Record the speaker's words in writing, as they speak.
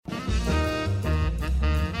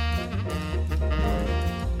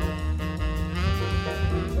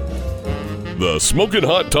The Smokin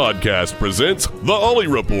Hot Toddcast presents the Ollie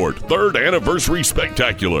Report 3rd Anniversary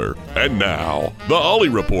Spectacular. And now, the Ollie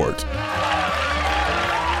Report.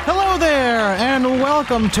 Hello there, and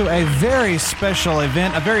welcome to a very special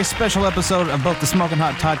event, a very special episode of both the Smokin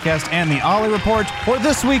Hot Toddcast and the Ollie Report. For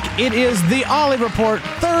this week, it is the Ollie Report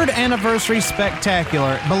 3rd Anniversary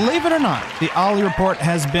Spectacular. Believe it or not, the Ollie Report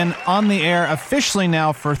has been on the air officially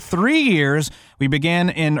now for 3 years. We began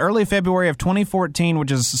in early February of 2014,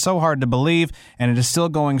 which is so hard to believe, and it is still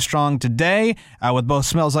going strong today with both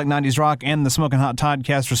Smells Like 90s Rock and the Smokin Hot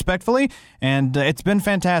Toddcast, respectively, and it's been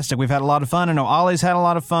fantastic. We've had a lot of fun. I know Ollie's had a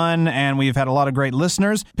lot of fun, and we've had a lot of great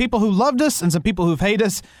listeners, people who loved us and some people who've hated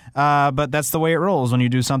us, but that's the way it rolls when you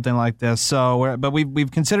do something like this. So, but we've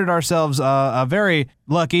considered ourselves very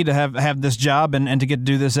lucky to have this job and to get to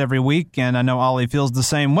do this every week, and I know Ollie feels the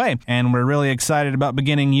same way, and we're really excited about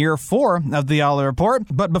beginning year 4 of the Ollie Report.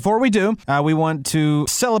 But before we do, we want to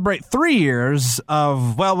celebrate 3 years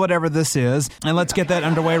of, well, whatever this is, and let's get that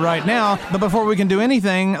underway right now. But before we can do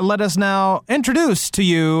anything, let us now introduce to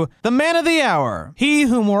you the man of the hour, he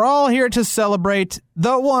whom we're all here to celebrate,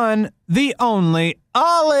 the one, the only,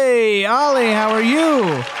 Ollie. Ollie, how are you?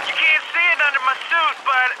 You can't see it under my suit,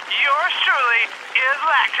 but yours truly is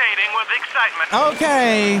lactating with excitement.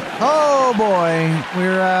 Okay. Oh boy,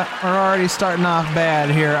 we're already starting off bad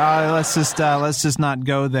here. Let's just not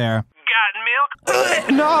go there. Got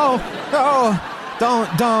milk? No,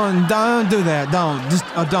 don't do that.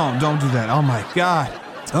 Don't do that. Oh my God.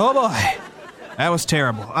 Oh boy. That was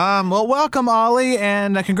terrible. Well, welcome, Ollie,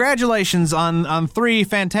 and congratulations on 3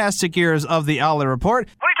 fantastic years of the Ollie Report.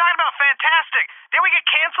 What are you talking about, fantastic? Did we get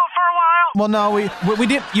canceled for a while? Well, no, we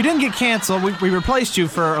did. You didn't get canceled. We replaced you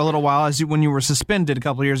for a little while when you were suspended a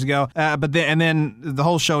couple of years ago. But then the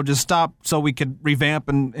whole show just stopped so we could revamp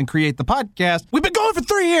and create the podcast. We've been going for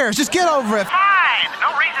 3 years. Just get over it. Fine.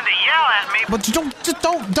 No reason to yell at me.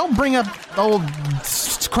 But don't bring up old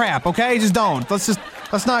crap. Okay, just don't.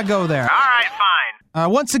 Let's not go there. All right, fine.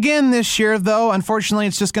 Once again this year, though, unfortunately,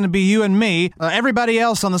 it's just going to be you and me. Everybody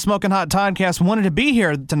else on the Smokin Hot Toddcast wanted to be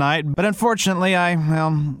here tonight, but unfortunately,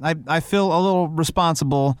 I feel a little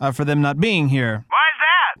responsible for them not being here. Why is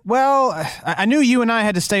that? Well, I knew you and I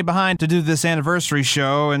had to stay behind to do this anniversary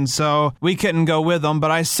show, and so we couldn't go with them,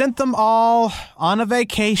 but I sent them all on a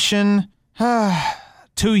vacation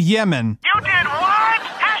to Yemen. You did what?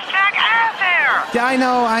 Yeah, I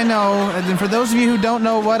know. And for those of you who don't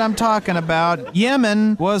know what I'm talking about,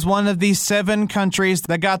 Yemen was one of the 7 countries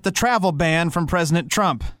that got the travel ban from President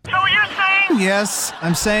Trump. So you're saying? Yes,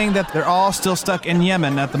 I'm saying that they're all still stuck in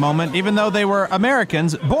Yemen at the moment, even though they were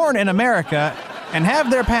Americans, born in America, and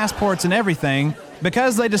have their passports and everything.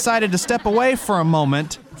 Because they decided to step away for a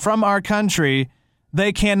moment from our country,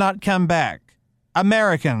 they cannot come back.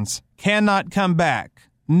 Americans cannot come back.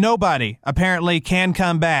 Nobody, apparently, can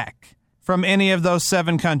come back from any of those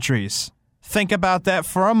 7 countries. Think about that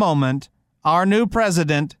for a moment. Our new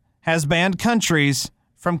president has banned countries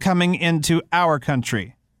from coming into our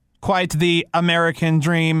country. Quite the American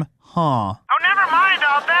dream, huh? Oh, never mind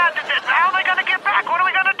all that. How are they going to get back? What are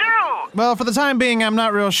we going to do? Well, for the time being, I'm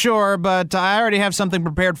not real sure, but I already have something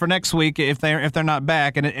prepared for next week if they're not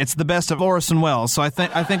back, and it's the best of Orson Welles, so I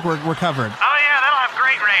think we're covered. Oh, yeah, that'll have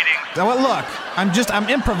great ratings. Well, look, I'm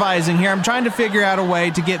improvising here. I'm trying to figure out a way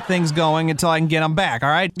to get things going until I can get them back, all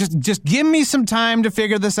right? Just give me some time to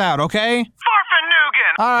figure this out, okay?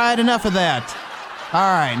 Farfanugan! All right, enough of that. All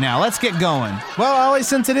right, now, let's get going. Well, Ollie,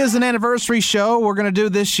 since it is an anniversary show, we're going to do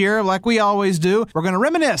this year like we always do. We're going to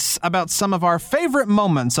reminisce about some of our favorite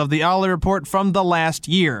moments of the Ollie Report from the last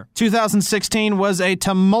year. 2016 was a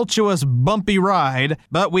tumultuous, bumpy ride,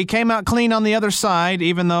 but we came out clean on the other side,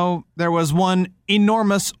 even though there was one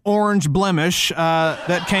enormous orange blemish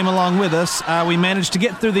that came along with us. We managed to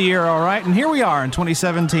get through the year all right, and here we are in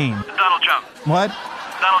 2017. Donald Trump. What?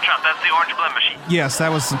 Donald Trump, that's the orange blemish. Yes, I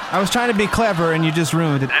was trying to be clever, and you just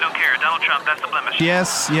ruined it. I don't care. Donald Trump, that's the blemish.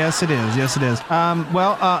 Yes, it is.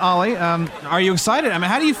 Well, Ollie, are you excited? I mean,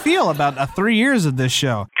 how do you feel about 3 years of this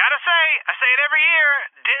show? Gotta say, I say it every year,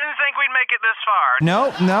 didn't think we'd make it this far.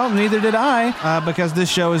 No, neither did I, because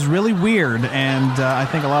this show is really weird, and I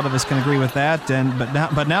think a lot of us can agree with that.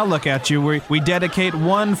 But now look at you. We dedicate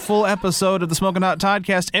one full episode of the Smokin Hot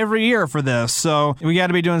Toddcast every year for this, so we got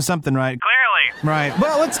to be doing something right. Clearly. Right.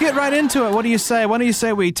 Well, let's get right into it. What do you say? Why don't you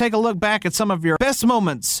say we take a look back at some of your best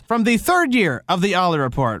moments from the 3rd year of the Ollie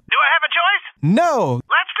Report? Do I have a choice? No.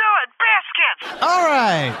 Let's do it. Biscuits. All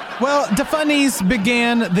right. Well, the funnies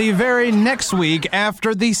began the very next week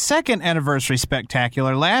after the 2nd anniversary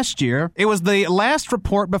spectacular last year. It was the last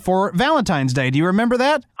report before Valentine's Day. Do you remember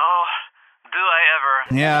that? Oh, do I ever.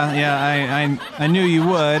 Yeah, I knew you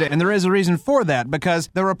would, and there is a reason for that, because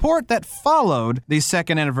the report that followed the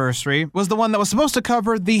second anniversary was the one that was supposed to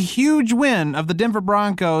cover the huge win of the Denver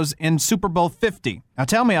Broncos in Super Bowl 50. Now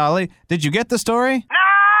tell me, Ollie, did you get the story?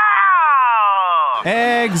 No!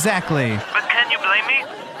 Exactly. But can you blame me?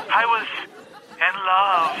 I was in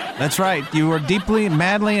love. That's right. You were deeply,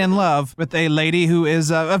 madly in love with a lady who is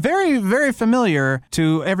very, very familiar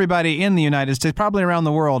to everybody in the United States, probably around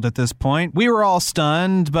the world at this point. We were all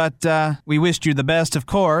stunned, but we wished you the best, of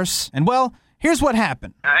course. And, well, here's what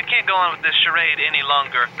happened. I can't go on with this charade any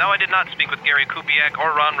longer. No, I did not speak with Gary Kubiak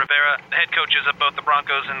or Ron Rivera, the head coaches of both the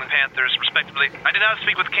Broncos and the Panthers, respectively. I did not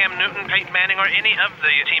speak with Cam Newton, Peyton Manning, or any of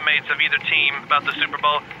the teammates of either team about the Super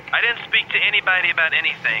Bowl. I didn't speak to anybody about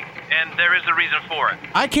anything, and there is a reason for it.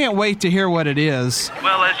 I can't wait to hear what it is.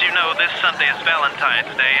 Well, as you know, this Sunday is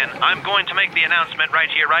Valentine's Day, and I'm going to make the announcement right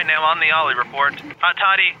here, right now on the Ollie Report. Hot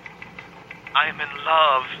Toddy, I am in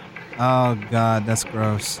love. Oh, God, that's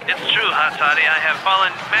gross. It's true, Hot Toddy. I have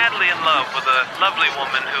fallen madly in love with a lovely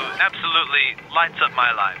woman who absolutely lights up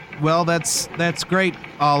my life. Well, that's great,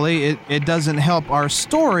 Ollie. It doesn't help our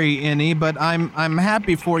story any, but I'm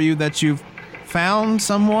happy for you that you've found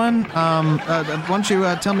someone. Why don't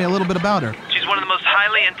you tell me a little bit about her? She's one of the most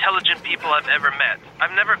highly intelligent people I've ever met.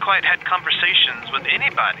 I've never quite had conversations with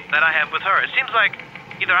anybody that I have with her. It seems like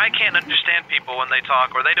either I can't understand people when they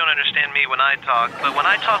talk, or they don't understand me when I talk. But when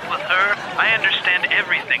I talk with her, I understand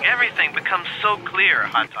everything. Everything becomes so clear,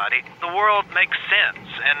 Hot Toddy. The world makes sense,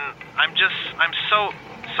 and I'm so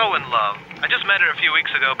in love. I just met her a few weeks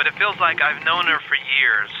ago, but it feels like I've known her for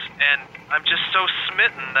years, and I'm just so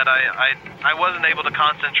smitten that I wasn't able to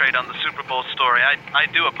concentrate on the Super Bowl story. I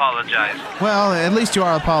do apologize. Well, at least you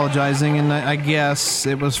are apologizing, and I guess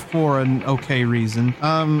it was for an okay reason.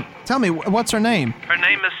 Tell me, what's her name? Her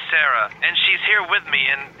name is Sarah, and she's here with me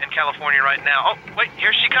in California right now. Oh, wait,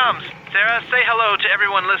 here she comes. Sarah, say hello to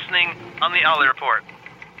everyone listening on the Ollie Report.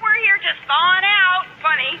 We're here just thawing out.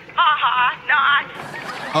 Funny. Ha-ha, not.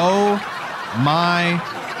 Oh, my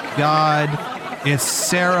God. It's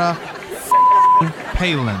Sarah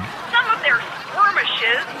Palin. Some of their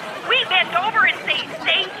skirmishes, we bend over and say,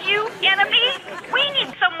 thank you, enemy. We need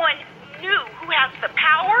someone new who has the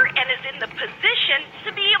power and is in the position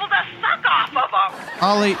to be able to suck off of them.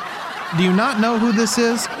 Ollie, do you not know who this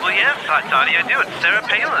is? Well, yes, Hot Toddy, I do. It's Sarah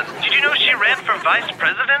Palin. Did you know she ran for vice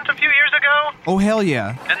president a few years ago? Oh, hell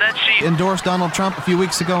yeah. And then she endorsed Donald Trump a few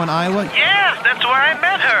weeks ago in Iowa? Yes, that's where I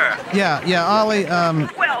met her. Yeah, Ollie,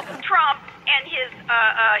 Well, Trump and his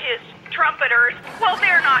trumpeters, well,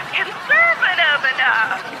 they're not conservative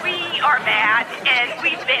enough. We are mad, and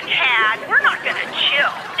we've been had. We're not going to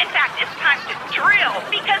chill. In fact, it's time to drill,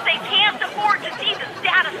 because they can't afford to see the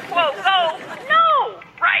status quo go. No!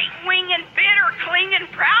 Right-wing and bitter clinging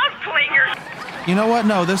proud clingers. You know what?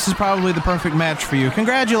 No, this is probably the perfect match for you.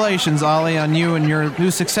 Congratulations, Ollie, on you and your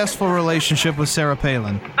new successful relationship with Sarah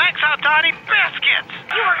Palin. Thanks, Hot Toddy. Biscuits!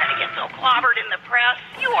 You are going to get so clobbered in the press.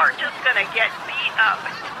 You are just going to get beat up,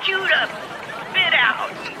 chewed up, spit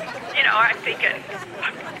out. You know, I'm thinking,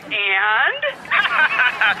 and?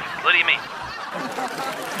 What do you mean?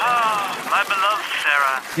 Oh, my beloved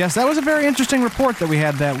Sarah. Yes, that was a very interesting report that we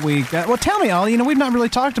had that week. Well, tell me, Ollie, we've not really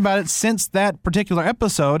talked about it since that particular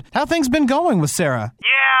episode. How things been going with Sarah?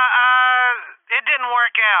 Yeah, it didn't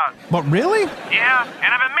work out. What, really? Yeah,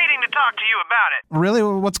 and I've been meaning to talk to you about it. Really?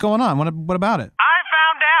 What's going on? What about it? I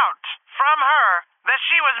found out from her that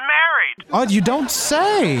she was married. Oh, you don't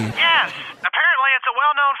say. Yes, apparently it's a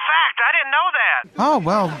well-known fact. I didn't know that. Oh,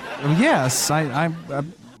 well, yes,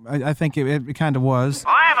 I think it kind of was.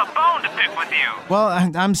 Well, I have a bone to pick with you. Well,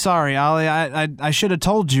 I'm sorry, Ollie. I should have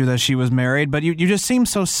told you that she was married, but you just seem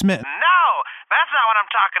so smitten. No, that's not what I'm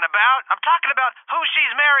talking about. I'm talking about who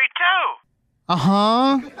she's married to.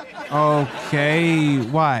 Uh-huh. Okay,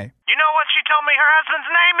 why? You know what she told me her husband's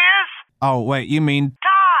name is? Oh, wait, you mean...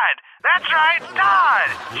 Todd. That's right, Todd.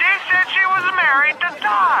 She said she was married to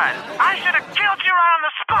Todd. I should have killed you right on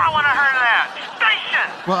the spot when I heard that. Station.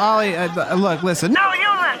 Well, Ollie, look, listen. No, you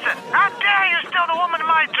listen. How dare you steal the woman of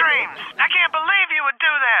my dreams? I can't believe you would do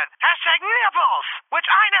that. Hashtag nipples, which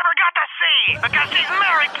I never got to see because she's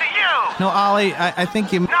married to you. No, Ollie, I think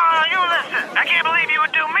you... No, you listen. I can't believe you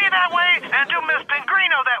would do me that way and do Miss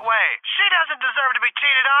Pingrino that way. She doesn't deserve to be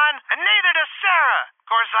cheated on, and neither does Sarah. Of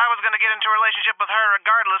course, I was going to get into a relationship with her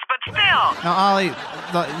regardless, but still. Now, Ollie,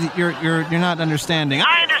 you're not understanding.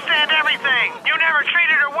 I understand everything. You never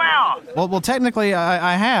treated her well. Well, technically,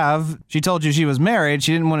 I have. She told you she was married.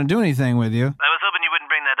 She didn't want to do anything with you. I was hoping you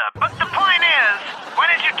wouldn't bring that up. But the point is,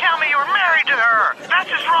 why didn't you tell me you were married to her?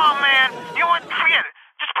 That's just wrong, man. You want forget it.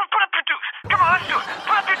 Just put up your dukes. Come on, let's do it.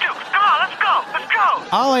 Put up your dukes. Come on, let's go. Let's go.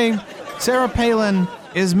 Ollie, Sarah Palin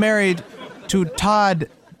is married to Todd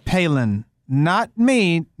Palin. Not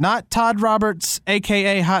me, not Todd Roberts,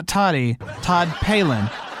 a.k.a. Hot Toddy, Todd Palin.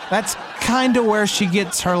 That's kind of where she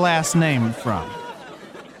gets her last name from.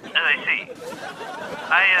 I see.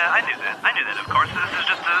 I knew that. I knew that, of course. This is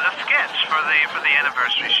just a sketch for the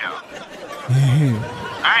anniversary show.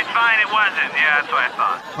 All right, fine, it wasn't. Yeah, that's what I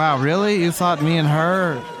thought. Wow, really? You thought me and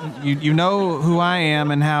her? You know who I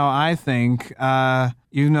am and how I think.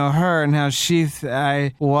 You know her and how she... What? Shut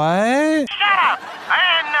up! I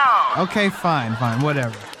didn't know! Okay, fine,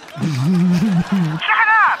 whatever. Shut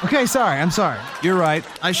up! Okay, I'm sorry. You're right.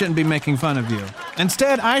 I shouldn't be making fun of you.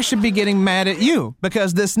 Instead, I should be getting mad at you,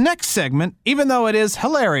 because this next segment, even though it is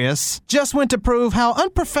hilarious, just went to prove how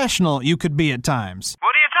unprofessional you could be at times.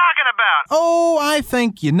 What are you talking about? Oh, I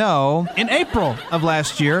think you know. In April of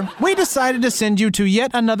last year, we decided to send you to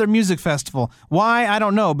yet another music festival. Why, I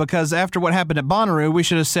don't know, because after what happened at Bonnaroo, we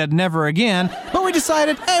should have said never again, but we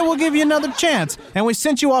decided, hey, we'll give you another chance, and we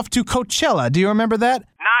sent you off to Coachella. Do you remember that?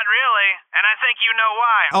 Not really, and I think you know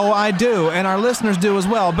why. Oh, I do, and our listeners do as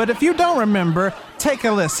well, but if you don't remember, take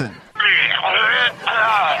a listen. Hi,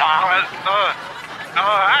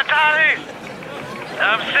 Toddy.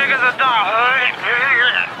 I'm sick as a dog.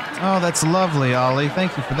 Oh, that's lovely, Ollie.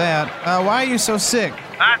 Thank you for that. Why are you so sick?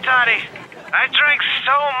 Hi, Toddy. I drank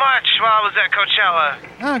so much while I was at Coachella.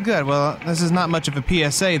 Oh, good. Well, this is not much of a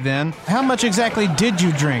PSA then. How much exactly did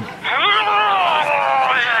you drink?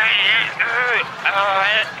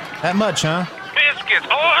 That much, huh? Biscuits.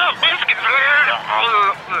 Biscuits.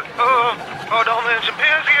 Don't mention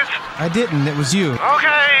biscuits. I didn't. It was you.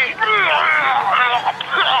 Okay.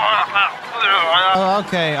 Oh,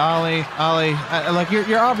 okay, Ollie. Look,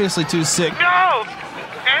 you're obviously too sick. No.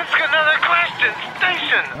 Ask another question.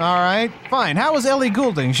 Station. All right, fine. How was Ellie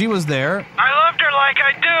Goulding? She was there. I loved her like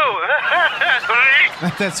I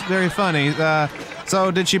do. That's very funny.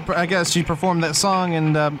 So did she? I guess she performed that song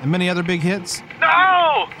and many other big hits.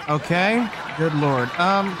 No. Okay. Good Lord.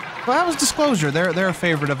 Well, how was Disclosure? They're a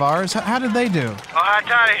favorite of ours. How did they do? Oh, hi,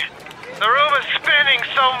 Toddy. The room is spinning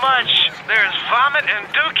so much. There's vomit and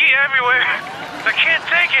dookie everywhere. I can't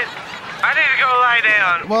take it. I need to go lie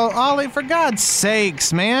down. Well, Ollie, for God's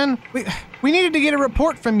sakes, man. We needed to get a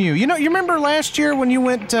report from you. You remember last year when you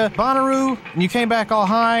went to Bonnaroo and you came back all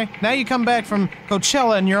high? Now you come back from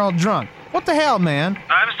Coachella and you're all drunk. What the hell, man?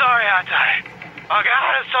 I'm sorry, Hot Toddy. Oh,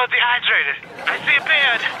 God, I'm so dehydrated. I see a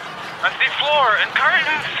bed. I see floor and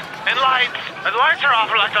curtains and lights. The lights are off.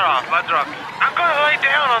 I'm going to lay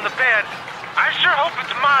down on the bed. I sure hope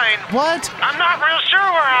it's mine. What? I'm not real sure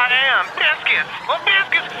where I am. Biscuits. Oh,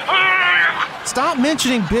 biscuits. Stop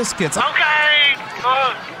mentioning biscuits. Okay.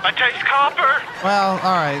 I taste copper. Well,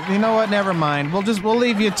 all right. You know what? Never mind. We'll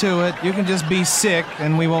leave you to it. You can just be sick,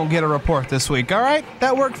 and we won't get a report this week. All right?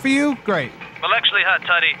 That worked for you? Great. Well, actually, Hot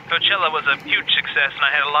Toddy, Coachella was a huge success, and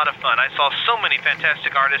I had a lot of fun. I saw so many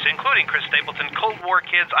fantastic artists, including Chris Stapleton, Cold War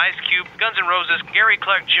Kids, Ice Cube, Guns N' Roses, Gary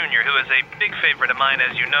Clark Jr., who is a big favorite of mine,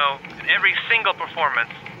 as you know. And every single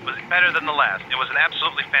performance was better than the last. It was an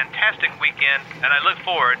absolutely fantastic weekend, and I look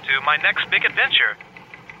forward to my next big adventure.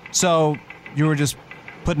 So, you were just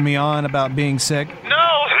putting me on about being sick?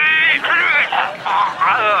 No!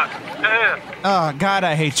 Oh, God,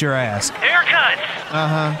 I hate your ass. Haircuts!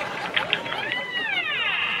 Uh-huh.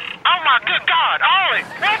 Oh, my good God, Ollie!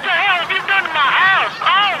 What the hell have you done to my house?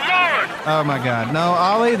 Oh, Lord! Oh, my God. No,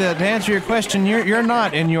 Ollie, to answer your question, you're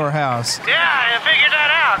not in your house. Yeah, I figured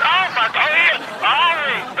that out. Oh, my God!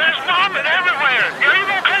 Ollie, there's vomit everywhere. Are you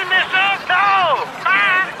going to clean this up? No!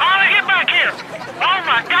 Ollie, get back here! Oh,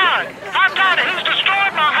 my God! Hot Toddy, he's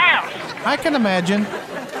destroyed my house! I can imagine.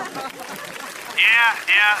 Yeah,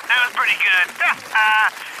 that was pretty good.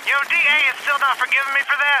 DA is still not forgiving me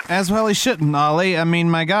for that? As well he shouldn't, Ollie. I mean,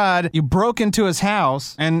 my God, you broke into his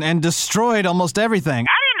house and destroyed almost everything. I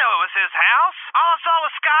didn't know it was his house. All I saw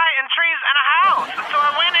was sky and trees and a house. So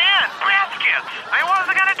I went in. Baskets. I mean, what was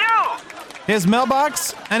I going to do? His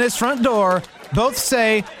mailbox and his front door both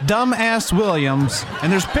say Dumbass Williams, and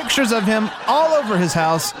there's pictures of him all over his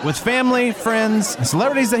house with family, friends, and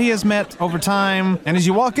celebrities that he has met over time. And as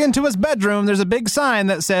you walk into his bedroom, there's a big sign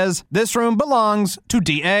that says, "This room belongs to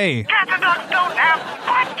DA." Cats and dogs don't have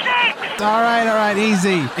butt cheeks! All right,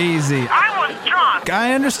 easy. I was drunk!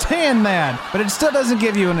 I understand that, but it still doesn't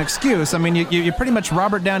give you an excuse. I mean, you pretty much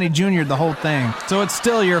Robert Downey Jr.'d the whole thing, so it's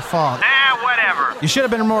still your fault. Whatever. You should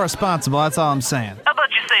have been more responsible, that's all I'm saying. How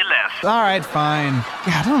about you say less? All right, fine. God,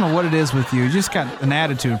 I don't know what it is with you. You just got an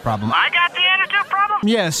attitude problem. I got the attitude problem?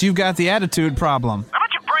 Yes, you've got the attitude problem. How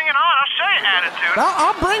about you bring it on? I'll show you attitude.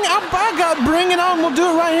 dude. Bring it on. We'll do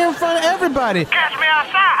it right here in front of everybody. Catch me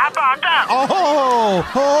outside. How about that?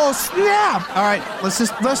 Oh, snap. All right, let's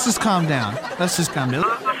just calm down. This is cool.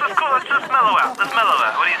 Let's just mellow out.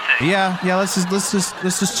 What do you say? Yeah, let's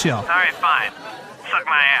just chill. All right, fine. Suck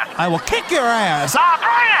my ass. I will kick your ass.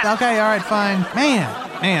 Bring it! Okay, all right, fine.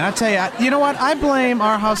 Man, I tell you, you know what? I blame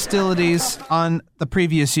our hostilities on the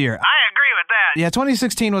previous year. I agree with that. Yeah,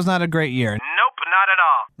 2016 was not a great year. Nope, not at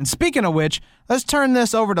all. And speaking of which, let's turn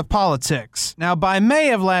this over to politics. Now, by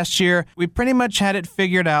May of last year, we pretty much had it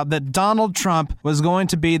figured out that Donald Trump was going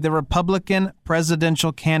to be the Republican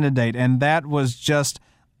presidential candidate, and that was just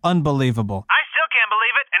unbelievable. I still can't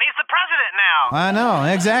believe it, and he's the president now. I know,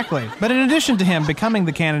 exactly. But in addition to him becoming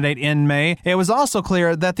the candidate in May, it was also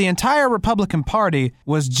clear that the entire Republican Party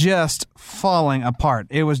was just falling apart.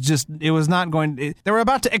 They were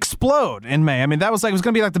about to explode in May. I mean, it was going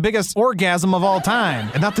to be like the biggest orgasm of all time,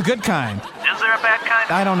 and not the good kind. Is there a bad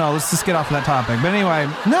kind? I don't know. Let's just get off of that topic. But anyway,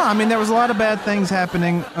 no, I mean, there was a lot of bad things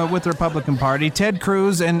happening with the Republican Party. Ted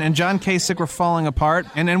Cruz and John Kasich were falling apart,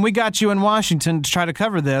 and we got you in Washington to try to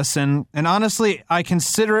cover this, and honestly, I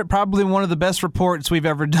consider it probably one of the best reports we've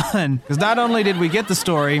ever done, because not only did we get the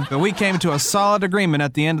story, but we came to a solid agreement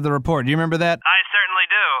at the end of the report. Do you remember that? I certainly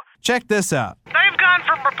do. Check this out. They've gone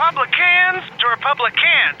from Republicans to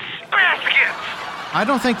Republicans. Baskets. I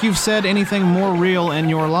don't think you've said anything more real in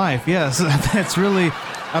your life. Yes, that's really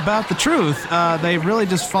about the truth. They've really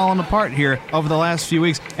just fallen apart here over the last few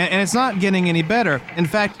weeks, and it's not getting any better. In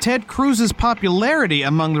fact, Ted Cruz's popularity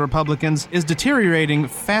among the Republicans is deteriorating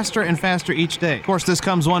faster and faster each day. Of course, this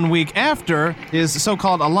comes 1 week after his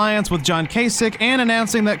so-called alliance with John Kasich and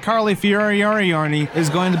announcing that Carly Fiorina is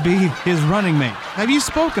going to be his running mate. Have you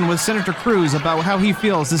spoken with Senator Cruz about how he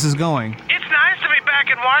feels this is going? It's nice to be back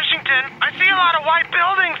in Washington. I see a lot of white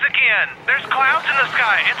buildings again. There's clouds in the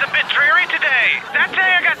sky. It's a bit dreary today. That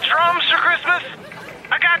day I got drums for Christmas.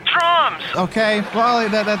 I got drums. Okay, well,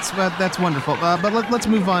 that's wonderful. But let's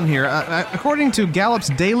move on here. According to Gallup's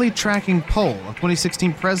daily tracking poll of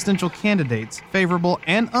 2016 presidential candidates, favorable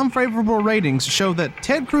and unfavorable ratings show that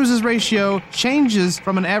Ted Cruz's ratio changes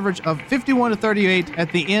from an average of 51 to 38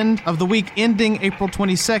 at the end of the week ending April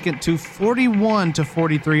 22nd to 41 to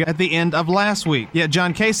 43 at the end of last week. Yet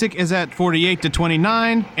John Kasich is at 48 to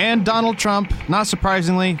 29, and Donald Trump, not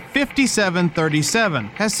surprisingly, 57-37.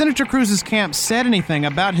 Has Senator Cruz's camp said anything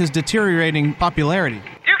about his deteriorating popularity?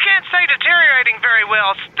 You can't say deteriorating very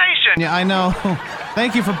well. Station. Yeah, I know.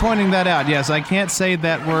 Thank you for pointing that out. Yes, I can't say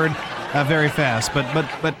that word very fast, but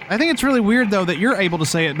I think it's really weird though that you're able to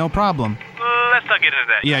say it no problem. Let's not get into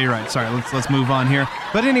that. Yeah, you're right. Sorry, let's move on here.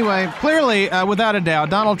 But anyway, clearly, without a doubt,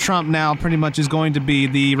 Donald Trump now pretty much is going to be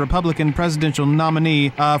the Republican presidential nominee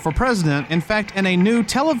for president. In fact, in a new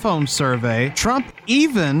telephone survey, Trump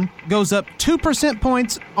even goes up 2%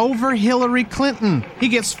 points over Hillary Clinton. He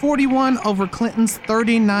gets 41 over Clinton's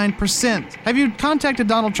 39%. Have you contacted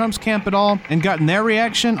Donald Trump's camp at all and gotten their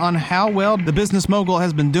reaction on how well the business mogul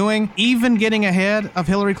has been doing, even getting ahead of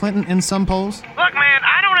Hillary Clinton in some polls? Look, man,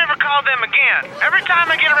 I don't ever call them again. Every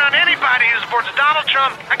time I get around anybody who supports Donald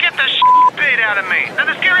Trump, I get the beat out of me. And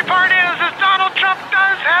the scary part is Donald Trump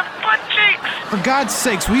does have butt cheeks. For God's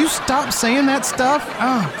sakes, will you stop saying that stuff?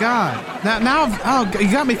 Oh God! Now,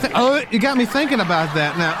 you got me. You got me thinking about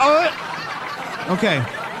that now. Okay.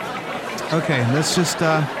 Let's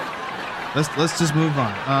just move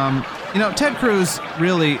on. Ted Cruz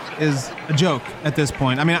really is a joke at this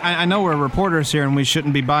point. I mean, I know we're reporters here and we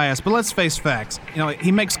shouldn't be biased, but let's face facts.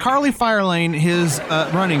 He makes Carly Firelane his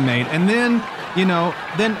running mate, and then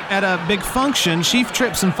at a big function, she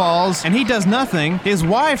trips and falls, and he does nothing. His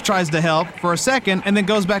wife tries to help for a second, and then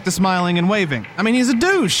goes back to smiling and waving. I mean, he's a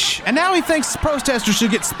douche. And now he thinks protesters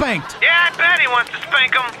should get spanked. Yeah, I bet he wants to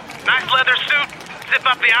spank him. Nice leather suit, zip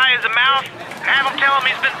up the eye of the mouth, have him tell him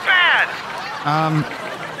he's been bad.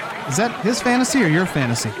 Is that his fantasy or your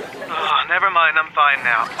fantasy? Oh, never mind, I'm fine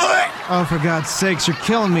now. Oh, for God's sakes, you're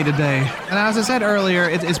killing me today. And as I said earlier,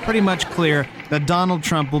 it's pretty much clear that Donald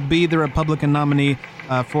Trump will be the Republican nominee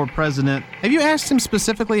for president. Have you asked him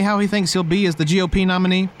specifically how he thinks he'll be as the GOP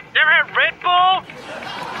nominee? You ever had Red Bull?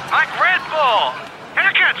 Like Red Bull. And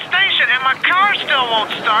I got station and my car still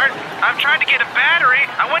won't start. I've tried to get a battery.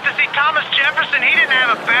 I went to see Thomas Jefferson. He didn't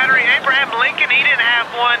have a battery. Abraham Lincoln, he didn't have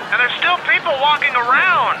one. And there's still people walking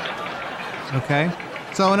around. Okay.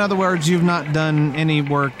 So in other words, you've not done any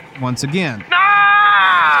work once again. No!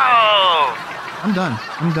 I'm done.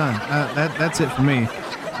 That's it for me.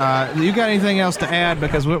 You got anything else to add?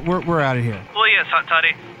 Because we're out of here. Well, yes, Hot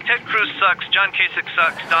Toddy. Ted Cruz sucks, John Kasich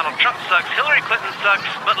sucks, Donald Trump sucks, Hillary Clinton sucks,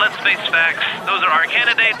 but let's face facts. Those are our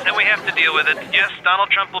candidates, and we have to deal with it. Yes,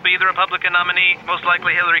 Donald Trump will be the Republican nominee. Most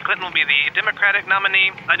likely Hillary Clinton will be the Democratic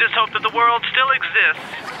nominee. I just hope that the world still exists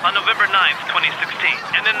on November 9th,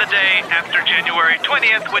 2016, and in the day after January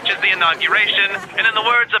 20th, which is the inauguration. And in the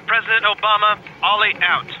words of President Obama, Ollie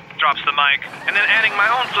out. Drops the mic, and then adding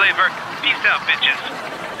my own flavor, peace out, bitches.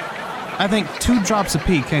 I think 2 drops of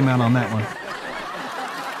pee came out on that one.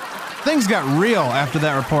 Things got real after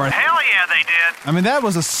that report. Hell yeah, they did. I mean, that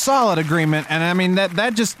was a solid agreement, and I mean,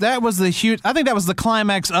 that was the huge, I think that was the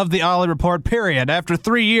climax of the Ollie Report, period. After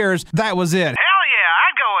 3 years, that was it. Hell yeah,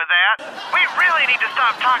 I'd go with that. We really need to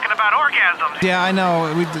stop talking about orgasms. Yeah, I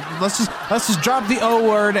know. Let's just drop the O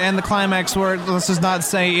word and the climax word. Let's just not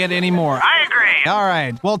say it anymore. I agree. All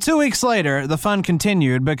right. Well, 2 weeks later, the fun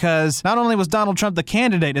continued because not only was Donald Trump the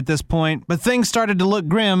candidate at this point, but things started to look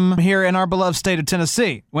grim here in our beloved state of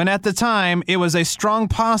Tennessee, when at the time it was a strong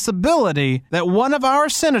possibility that one of our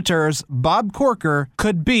senators, Bob Corker,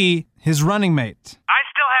 could be his running mate. I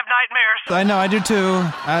still have nightmares. I know, I do too.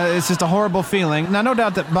 It's just a horrible feeling. Now, no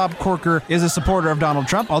doubt that Bob Corker is a supporter of Donald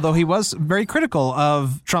Trump, although he was very critical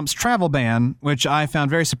of Trump's travel ban, which I found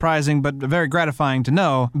very surprising but very gratifying to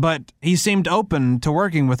know. But he seemed open to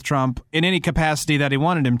working with Trump in any capacity that he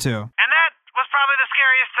wanted him to. And that was probably the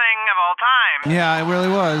scariest thing of all time. Yeah, it really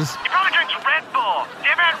was. He probably drinks Red Bull. You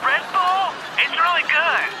ever had Red Bull? It's really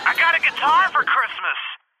good. I got a guitar for Christmas.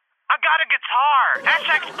 I got a guitar.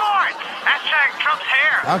 Hashtag sports. Hashtag Trump's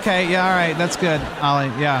hair. Okay, yeah, all right, that's good, Ollie,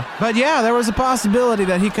 yeah. But yeah, there was a possibility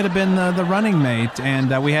that he could have been the running mate,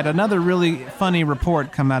 and we had another really funny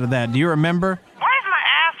report come out of that. Do you remember? Why does my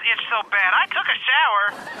ass itch so bad? I took a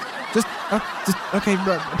shower. Okay,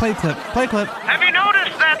 play clip. Have you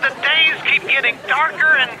noticed that the days keep getting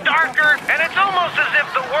darker and darker, and it's almost as if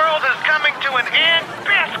the world is coming to an end?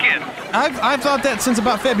 Biscuit. I've thought that since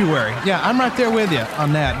about February. Yeah, I'm right there with you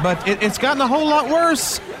on that. But it's gotten a whole lot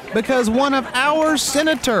worse because one of our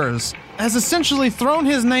senators has essentially thrown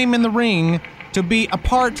his name in the ring to be a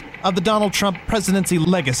part of the Donald Trump presidency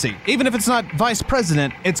legacy. Even if it's not vice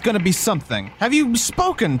president, it's going to be something. Have you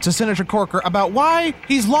spoken to Senator Corker about why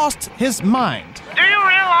he's lost his mind? Do you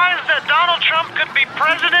realize that Donald Trump could be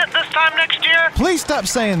president this time next year? Please stop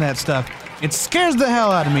saying that stuff. It scares the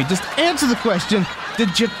hell out of me. Just answer the question,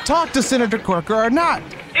 did you talk to Senator Corker or not?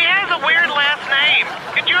 He has a weird last name.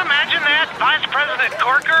 Could you imagine that? Vice President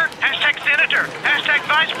Corker? Hashtag Senator. Hashtag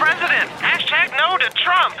Vice President. Hashtag no to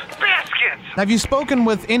Trump. Biscuits. Have you spoken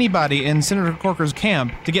with anybody in Senator Corker's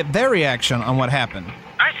camp to get their reaction on what happened?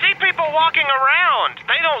 I see people walking around.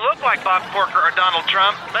 They don't look like Bob Corker or Donald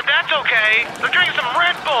Trump, but that's okay. They're drinking some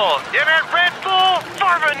Red Bull. You ever had Red Bull?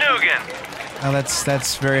 Farvanugan. Oh,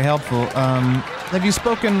 that's very helpful. Have you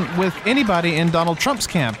spoken with anybody in Donald Trump's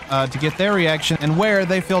camp to get their reaction and where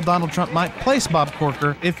they feel Donald Trump might place Bob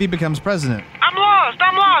Corker if he becomes president? I'm lost.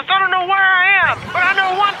 I don't know where I am, but I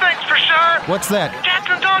know one thing's for sure. What's that? Cats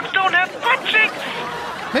and dogs don't have butt cheeks.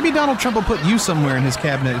 Maybe Donald Trump will put you somewhere in his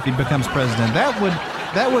cabinet if he becomes president.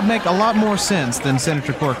 That would make a lot more sense than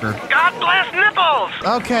Senator Corker. God bless nipples.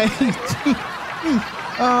 Okay.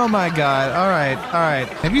 Oh my God. All right.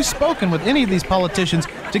 Have you spoken with any of these politicians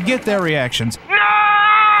to get their reactions? No!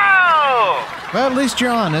 Well, at least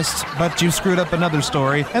you're honest, but you screwed up another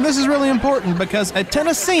story. And this is really important because a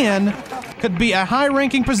Tennessean could be a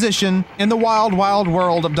high-ranking position in the wild, wild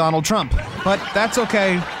world of Donald Trump. But that's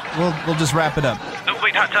okay. We'll just wrap it up.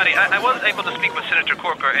 Wait, Toddy, I was able to speak with Senator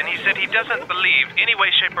Corker, and he said he doesn't believe, any way,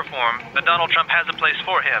 shape, or form, that Donald Trump has a place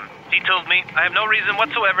for him. He told me, I have no reason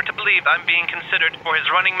whatsoever to believe I'm being considered for his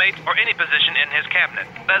running mate or any position in his cabinet.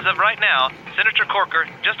 As of right now, Senator Corker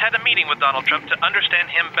just had a meeting with Donald Trump to understand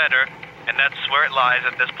him better, and that's where it lies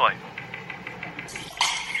at this point.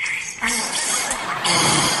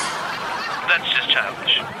 That's just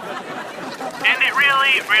childish. And it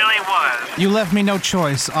really, really was. You left me no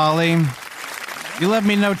choice, Ollie. You left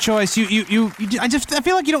me no choice. I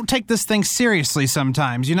feel like you don't take this thing seriously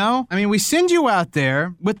sometimes, you know? I mean, we send you out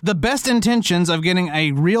there with the best intentions of getting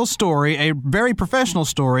a real story, a very professional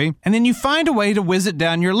story, and then you find a way to whiz it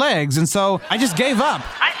down your legs, and so I just gave up.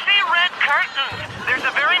 I see red curtains. There's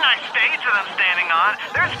a very nice stage that I'm standing on.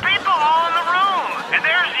 There's people all in the room. And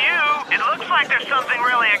there's you. It looks like there's something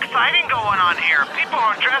really exciting going on here. People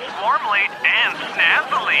are dressed warmly and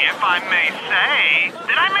snazzily, if I may say.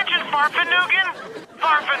 Did I mention Farfanugan?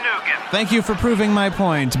 Farfanugan. Thank you for proving my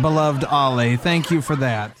point, beloved Ollie. Thank you for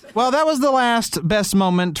that. Well, that was the last best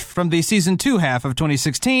moment from the Season 2 half of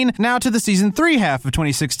 2016. Now to the Season 3 half of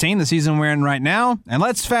 2016, the season we're in right now. And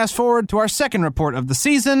let's fast forward to our second report of the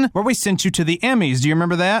season, where we sent you to the Emmys. Do you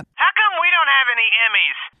remember that? How come we don't have any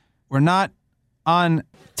Emmys? We're not on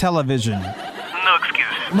television. No excuse.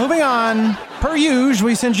 Moving on. Per usual,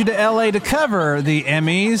 we sent you to LA to cover the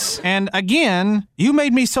Emmys. And again, you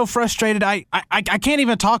made me so frustrated, I can't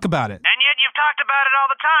even talk about it. And yet you've talked about it all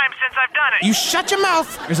the time since I've done it. You shut your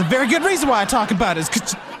mouth. There's a very good reason why I talk about it.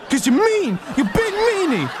 It's because you're mean. You big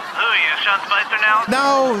meanie. Who are you, Sean Spicer now?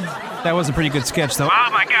 No, that was a pretty good sketch, though.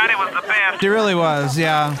 Oh my God, it was the best. It really was,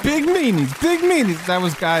 yeah. Big meanies. That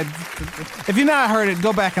was good. If you've not heard it,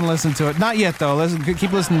 go back and listen to it. Not yet, though.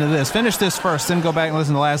 Keep listening to this. Finish this first, then go back and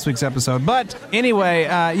listen to last week's episode. But anyway,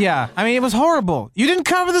 yeah. I mean, it was horrible. You didn't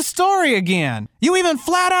cover the story again. You even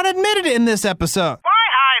flat out admitted it in this episode. Why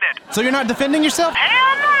hide it? So you're not defending yourself?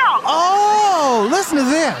 Hell no! Oh, listen to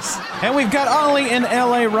this. And we've got Ollie in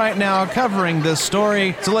LA right now covering this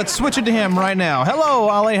story. So let's switch it to him right now. Hello,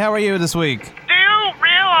 Ollie. How are you this week? Do you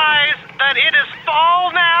realize that it is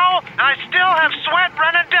fall now, and I still have sweat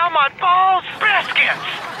running down my balls?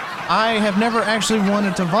 Biscuits! I have never actually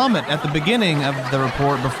wanted to vomit at the beginning of the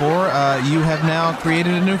report before. You have now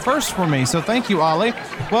created a new first for me, so thank you, Ollie.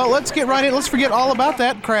 Well, let's get right in. Let's forget all about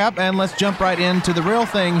that crap, and let's jump right into the real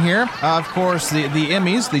thing here. Of course, the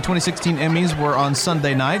Emmys, the 2016 Emmys were on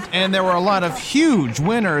Sunday night, and there were a lot of huge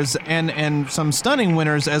winners and some stunning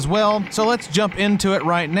winners as well. So let's jump into it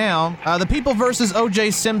right now. The People vs.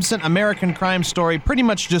 O.J. Simpson American Crime Story pretty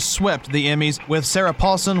much just swept the Emmys, with Sarah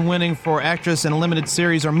Paulson winning for Actress in a Limited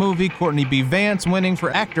Series or Movie, Courtney B. Vance winning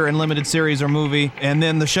for Actor in Limited Series or Movie, and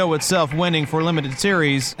then the show itself winning for Limited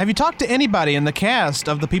Series. Have you talked to anybody in the cast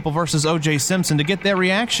of The People vs. O.J. Simpson to get their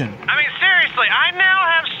reaction? I mean, seriously, I now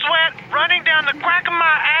have sweat running down the crack of my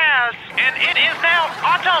ass, and it is now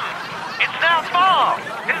autumn. It's now fall.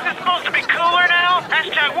 Isn't it supposed to be cooler now?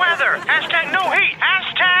 Hashtag weather. Hashtag no heat.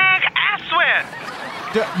 Hashtag ass sweat.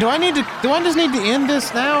 Do I just need to end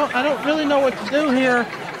this now? I don't really know what to do here.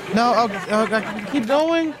 No, I can keep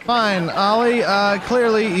going? Fine, Ollie,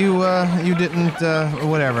 clearly you didn't,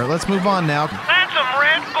 whatever. Let's move on now. That's some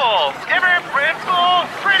Red Bull. Ever have Red Bull?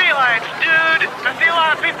 Pretty lights, dude. I see a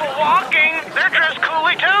lot of people walking. They're dressed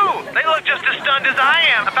coolly, too. They look just as stunned as I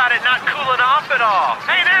am about it not cooling off at all.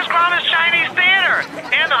 Hey, there's Grandma's Chinese Theater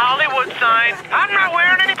and the Hollywood sign. I'm not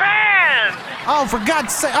wearing any pants. Oh, for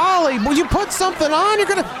God's sake, Ollie, will you put something on? You're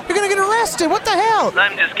gonna get arrested. What the hell?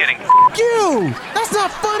 I'm just kidding. You! That's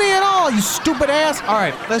not funny at all, you stupid ass. All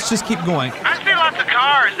right, let's just keep going. I see lots of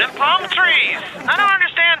cars and palm trees. I don't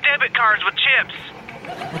understand debit cards with chips.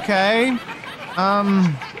 Okay.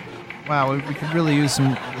 Wow, we could really use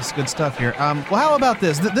this good stuff here. Well, how about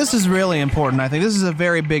this? This is really important, I think. This is a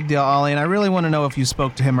very big deal, Ollie, and I really want to know if you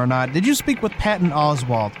spoke to him or not. Did you speak with Patton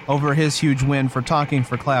Oswalt over his huge win for Talking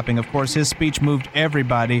for Clapping? Of course, his speech moved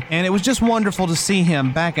everybody, and it was just wonderful to see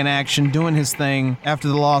him back in action doing his thing after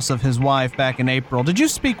the loss of his wife back in April. Did you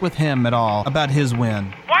speak with him at all about his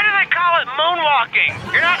win? Why do they call it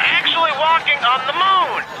moonwalking? You're not actually walking on the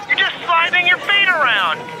moon. You're just sliding your feet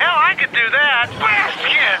around. Hell, I could do that.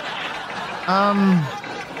 Biscuits!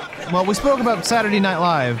 Well, we spoke about Saturday Night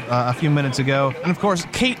Live a few minutes ago, and of course,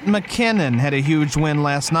 Kate McKinnon had a huge win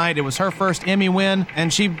last night. It was her first Emmy win,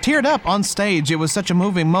 and she teared up on stage. It was such a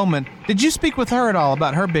moving moment. Did you speak with her at all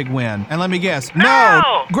about her big win? And let me guess,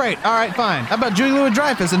 no! Great, all right, fine. How about Julie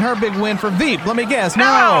Louis-Dreyfus and her big win for Veep? Let me guess, no!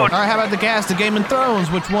 All right, how about the cast of Game of Thrones,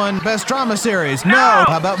 which won Best Drama Series? No!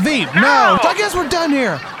 How about Veep? No! So I guess we're done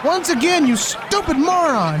here. Once again, you stupid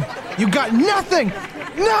moron! You got nothing!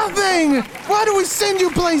 Nothing! Why do we send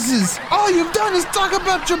you places? All you've done is talk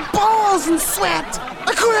about your balls and sweat!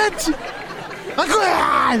 I quit! But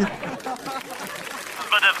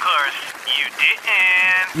of course, you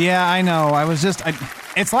didn't. Yeah, I know.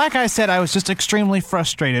 It's like I said, I was just extremely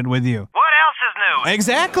frustrated with you. What else is new?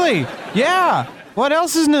 Exactly! Yeah! What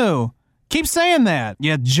else is new? Keep saying that,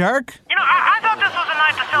 you jerk. You know, I thought this was a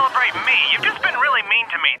night to celebrate me. You've just been really mean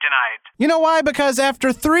to me tonight. You know why? Because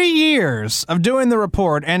after 3 years of doing the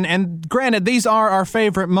report, and granted, these are our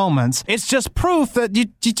favorite moments, it's just proof that you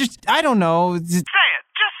just, I don't know. Say it. Just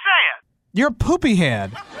say it. You're a poopy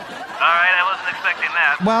head. All right, I wasn't expecting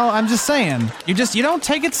that. Well, I'm just saying, you don't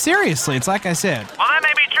take it seriously. It's like I said. Well, that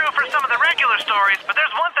may be true for some of the regular stories, but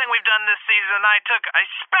there's one thing we've done this season I took a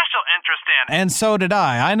special interest in. And so did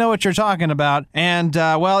I. I know what you're talking about. And,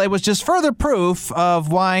 well, it was just further proof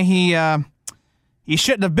of why he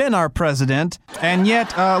shouldn't have been our president. And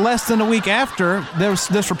yet, less than a week after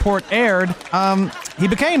this report aired, he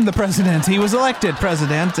became the president. He was elected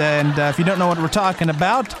president. And if you don't know what we're talking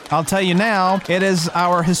about, I'll tell you now. It is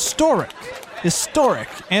our historic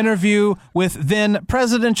interview with then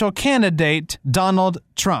presidential candidate Donald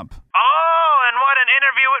Trump. Oh, and what an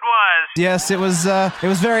interview it was. Yes, it was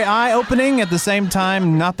very eye-opening, at the same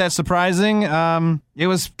time not that surprising. It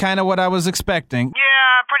was kind of what I was expecting.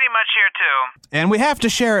 Yeah, pretty much here too. And we have to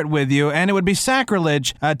share it with you, and it would be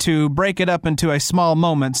sacrilege to break it up into a small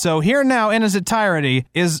moment. So here now, in its entirety,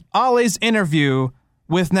 is Ollie's interview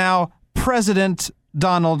with now President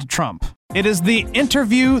Donald Trump. It is the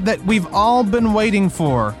interview that we've all been waiting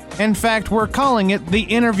for. In fact, we're calling it the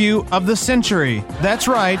interview of the century. That's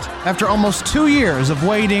right. After almost 2 years of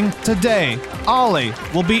waiting, today, Ollie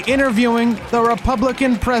will be interviewing the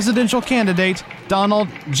Republican presidential candidate, Donald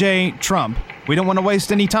J. Trump. We don't want to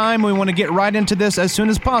waste any time. We want to get right into this as soon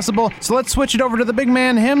as possible. So let's switch it over to the big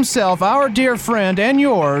man himself, our dear friend and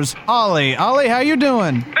yours, Ollie. Ollie, how you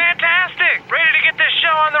doing? Fantastic! Ready to get this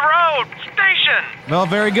show on the road. Station! Well,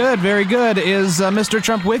 very good, very good. Is Mr.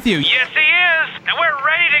 Trump with you? Yes, he is, and we're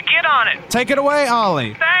ready to get on it. Take it away,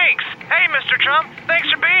 Ollie. Thanks. Hey, Mr. Trump, thanks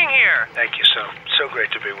for being here. Thank you, so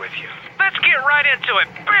great to be with you. Let's get right into it.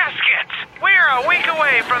 Baskets! We're a week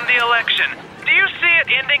away from the election. Do you see it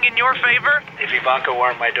ending in your favor? If Ivanka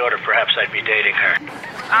weren't my daughter, perhaps I'd be dating her.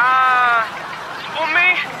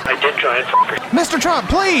 Me? I did try and fuck her. Mr. Trump,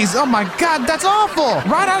 please! Oh my God, that's awful!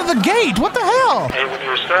 Right out of the gate! What the hell? Hey, when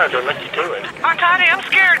you're a star, don't let you do it. Oh, Toddy, I'm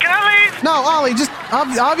scared. Can I leave? No, Ollie, just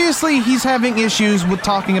obviously he's having issues with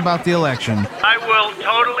talking about the election. I will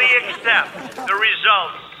totally accept the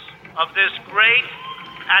results of this great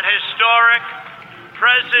and historic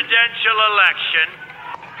presidential election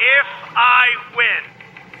if I win.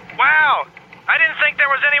 Wow. I didn't think there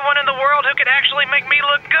was anyone in the world who could actually make me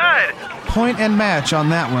look good. Point and match on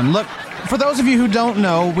that one. Look, for those of you who don't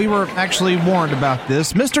know, we were actually warned about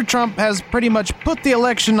this. Mr. Trump has pretty much put the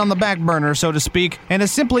election on the back burner, so to speak, and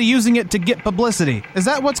is simply using it to get publicity. Is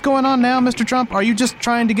that what's going on now, Mr. Trump? Are you just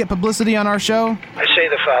trying to get publicity on our show? I say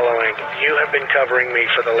the following. You have been covering me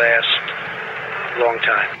for the last long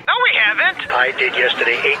time. No, we haven't. I did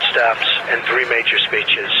yesterday 8 stops and 3 major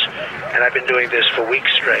speeches, and I've been doing this for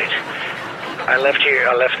weeks straight. I left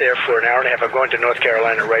there for an hour and a half. I'm going to North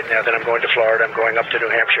Carolina right now, then I'm going to Florida, I'm going up to New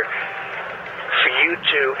Hampshire. For you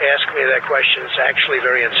to ask me that question is actually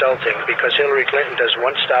very insulting, because Hillary Clinton does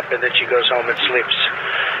 1 stop and then she goes home and sleeps.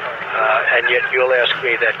 And yet you'll ask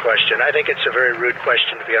me that question. I think it's a very rude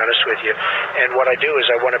question, to be honest with you. And what I do is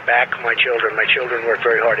I want to back my children. My children work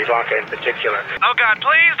very hard, Ivanka in particular. Oh, God,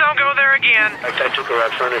 please don't go there again. In fact, I took her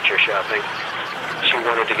out furniture shopping. She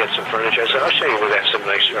wanted to get some furniture. I said, I'll show you where that's some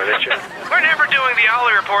nice furniture. We're never doing the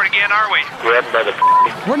Ollie Report again, are we? Grab by the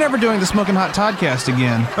We're never doing the Smokin Hot Toddcast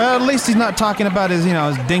again. Well, at least he's not talking about his,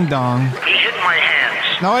 his ding-dong. He hit my hands.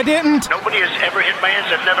 No, I didn't. Nobody has ever hit my hands.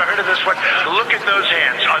 I've never heard of this one. Look at those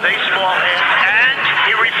hands. Are they small hands? And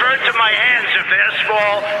he referred to my hands. If they're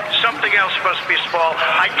small, something else must be small.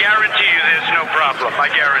 I guarantee you there's no problem.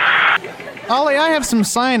 I guarantee. Ollie, I have some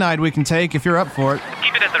cyanide we can take if you're up for it.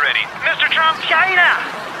 Keep it at the ready. Mr. Trump, China!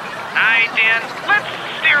 Aye, Dan. Let's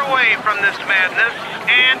steer away from this madness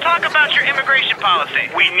and talk about your immigration policy.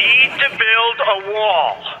 We need to build a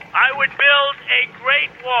wall. I would build a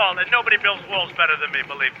great wall, and nobody builds walls better than me,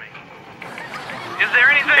 believe me. Is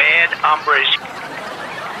there anything? Bad hombres.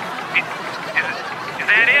 Is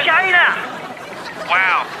that it? China!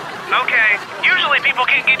 Wow. Okay. Usually people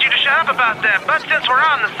can't get you to shut up about that, but since we're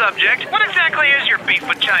on the subject, what exactly is your beef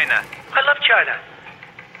with China? I love China.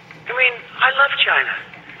 I mean, I love China.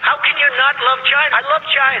 How can you not love China? I love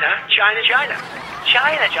China. China, China.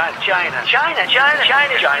 China, China, China. China, China,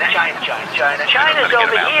 China, China, China, China, China. China's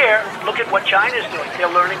over here. Look at what China's doing.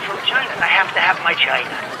 They're learning from China. I have to have my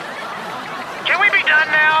China. Can we be done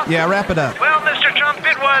now? Yeah, wrap it up. Well, Mr. Trump,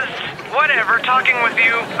 it was whatever talking with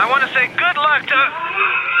you. I want to say good luck to...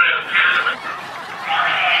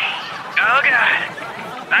 Oh, God.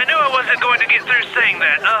 I knew I wasn't going to get through saying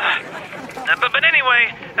that. But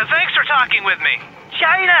anyway, thanks for talking with me.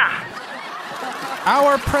 China!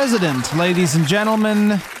 Our president, ladies and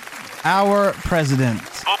gentlemen. Our president.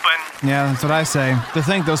 Open. Yeah, that's what I say. To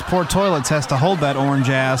think those poor toilets has to hold that orange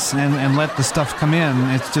ass and let the stuff come in.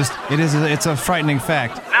 It's a frightening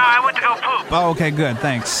fact. No, I went to go poop. Oh, okay, good.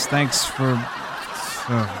 Thanks for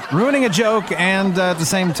ruining a joke and at the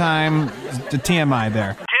same time the TMI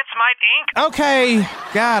there. Tits might ink. Okay,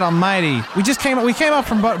 God Almighty. We came up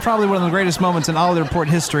from probably one of the greatest moments in Ollie Report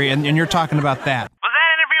history, and you're talking about that. Was that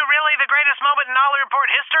interview really the greatest moment in Ollie Report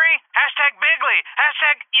history? Hashtag Bigly.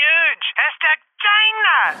 Hashtag huge. Hashtag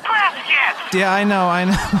China. Baskets. Yeah, I know.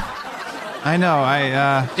 I know.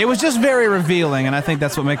 It was just very revealing, and I think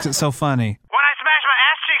that's what makes it so funny. When I smash my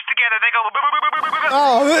ass cheeks together, they go... boo, boo, boo, boo, boo, boo.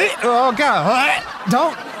 Oh, God.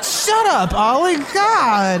 Don't. Shut up, Ollie.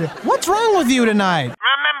 God. What's wrong with you tonight?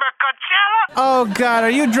 Remember Coachella? Oh, God,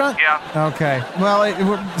 are you drunk? Yeah. Okay. Well,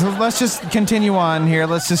 let's just continue on here.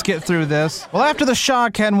 Let's just get through this. Well, after the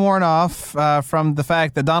shock had worn off from the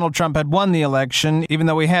fact that Donald Trump had won the election, even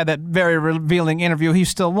though we had that very revealing interview, he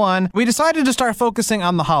still won, we decided to start focusing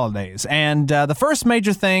on the holidays. And the first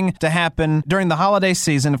major thing to happen during the holiday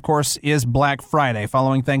season, of course, is Black Friday,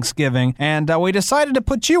 following Thanksgiving. And we decided to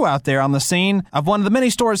put you out there on the scene of one of the many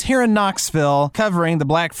stores here in Knoxville covering the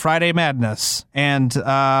Black Friday madness. And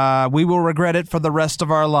we will regret it for the rest of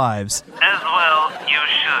our lives. As well, you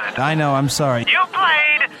should. I know, I'm sorry. You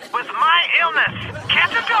played with my illness.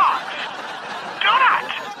 Cats and dogs. Do not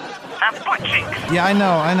have butt cheeks. Yeah, I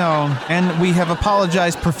know. And we have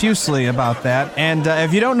apologized profusely about that. And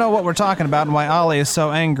if you don't know what we're talking about and why Ollie is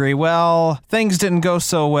so angry, well, things didn't go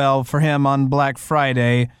so well for him on Black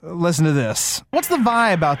Friday. Listen to this. What's the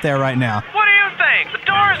vibe out there right now? What do you think? The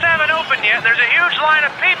doors haven't opened yet. There's a huge line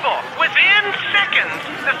of people. Within seconds,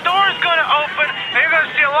 the store's going to open, and you're going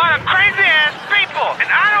to see a lot of crazy-ass people. And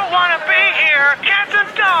I don't want to be here. Cats and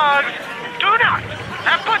dogs do not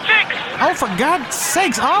have butt cheeks. Oh, for God's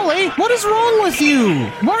sakes, Ollie, what is wrong with you?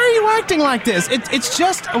 Why are you acting like this? It's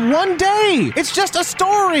just one day. It's just a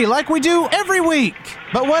story like we do every week.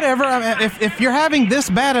 But whatever, if you're having this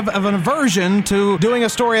bad of an aversion to doing a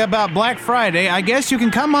story about Black Friday, I guess you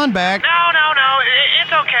can come on back. No,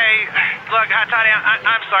 it's okay. Look, Hot Toddy,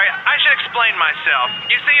 I'm sorry. I should explain myself.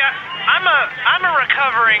 You see, I'm a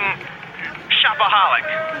recovering shopaholic.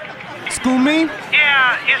 School me?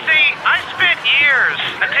 Yeah, you see, I spent years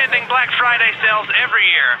attending Black Friday sales every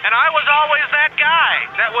year, and I was always that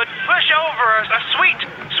guy that would push over a sweet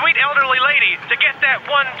elderly lady to get that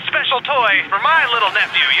one special toy for my little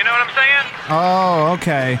nephew, you know what I'm saying? Oh,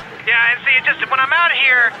 okay. Yeah, and see, it just when I'm out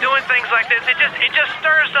here doing things like this, it just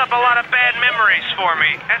stirs up a lot of bad memories for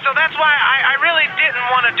me. And so that's why I really didn't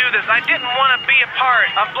want to do this. I didn't want to be a part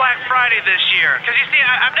of Black Friday this year. Because you see,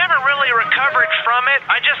 I've never really recovered from it.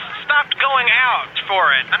 I just stopped going out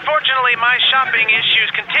for it. Unfortunately, my shopping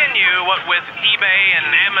issues continue, what with eBay and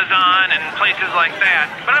Amazon and places like that.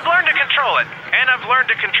 But I've learned to control it. And I've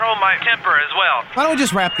learned to control my temper as well. Why don't we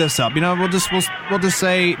just wrap this up? You know, we'll just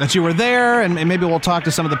say that you were there, and maybe we'll talk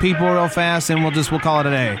to some of the people real fast, and we'll call it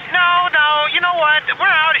a day. No, you know what? We're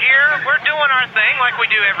out here. We're doing our thing like we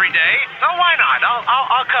do every day. So why not?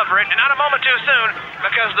 I'll cover it, and not a moment too soon,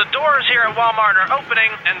 because the doors here at Walmart are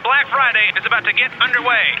opening, and Black Friday is about to get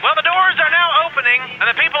underway. Well, the doors are now opening, and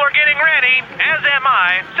the people are getting ready, as am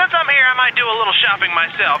I. Since I'm here, I might do a little shopping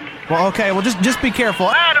myself. Well, okay. Well, just be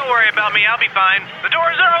careful. Don't worry about me. I'll be fine. The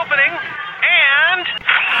doors are opening, and...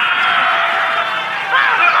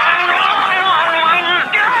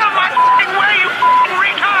 Get out of my f***ing way, you f***ing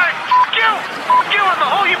retard! Fuck you in the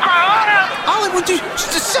hole you cry out of! Ollie, would you...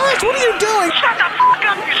 Silence, what are you doing? Shut the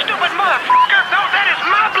f*** up, you stupid motherfucker! No, that is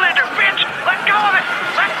my blender, bitch! Let go of it!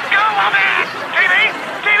 Let go of it!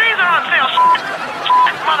 TVs are on sale,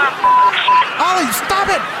 motherfucker! Ollie, stop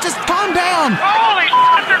it! Just calm down! Holy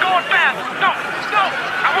shit, they're going fast! No!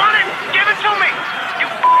 I want it! Give it to me! You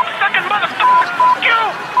f***ing motherfucker! Fuck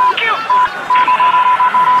you!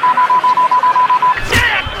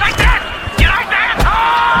 Yeah, like that! You like that?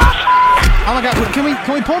 Oh my God, can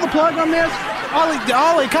we pull the plug on this?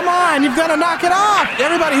 Ollie, come on! You've got to knock it off!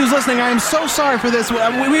 Everybody who's listening, I am so sorry for this. We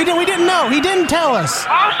didn't know. He didn't tell us.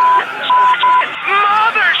 Oh, shit!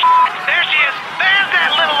 Mother shit! There she is! There's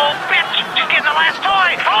that little old bitch! She's getting the last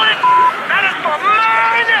toy! Hold it! That is for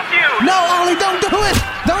my nephew! No, Ollie, don't do it!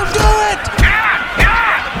 Don't do it!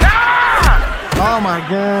 Oh my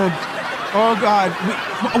God. Oh God.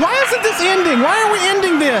 Why isn't this ending? Why are we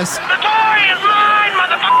ending this? The toy is mine,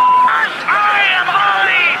 motherfuckers! I am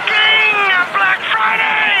Ollie, king of Black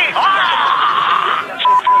Friday!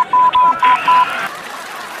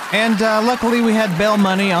 And luckily we had bail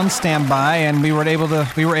money on standby, and we were able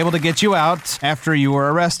to get you out after you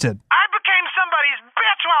were arrested. I became somebody's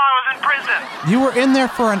bitch while I was in prison. You were in there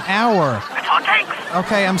for an hour. That's all it takes.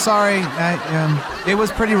 Okay, I'm sorry. It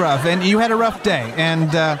was pretty rough, and you had a rough day,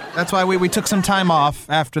 and that's why we took some time off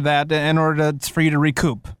after that in order for you to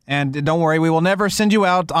recoup. And don't worry, we will never send you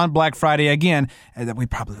out on Black Friday again. We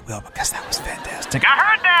probably will, because that was fantastic. I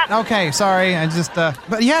heard that. Okay, sorry.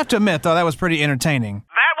 But you have to admit, though, that was pretty entertaining.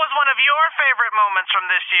 That was one of your favorite moments from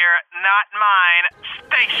this year, not mine.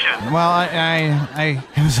 Station. Well,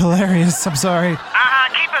 it was hilarious. I'm sorry.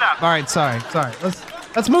 Keep it up. All right, sorry.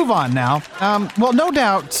 Let's move on now. Well, no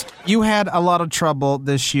doubt you had a lot of trouble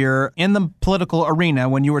this year in the political arena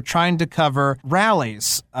when you were trying to cover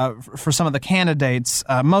rallies for some of the candidates,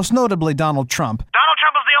 most notably Donald Trump. Donald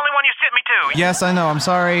Trump was the only one you sent me to. Yes, I know. I'm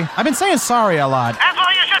sorry. I've been saying sorry a lot. That's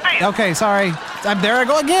all you should be. Okay, sorry. There I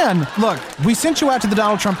go again. Look, we sent you out to the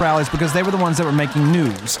Donald Trump rallies because they were the ones that were making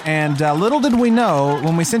news. And little did we know,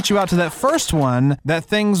 when we sent you out to that first one, that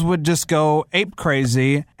things would just go ape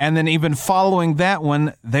crazy. And then even following that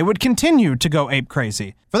one, they would continue to go ape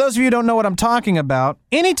crazy. For those of you who don't know what I'm talking about,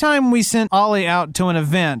 anytime we sent Ollie out to an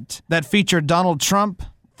event that featured Donald Trump,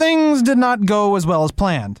 things did not go as well as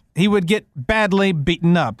planned. He would get badly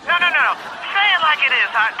beaten up. No. Say it like it is,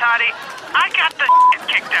 Hot Toddy. I got the shit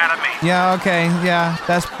kicked out of me. Yeah, okay, yeah,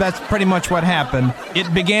 that's pretty much what happened.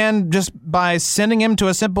 It began just by sending him to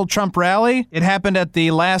a simple Trump rally. It happened at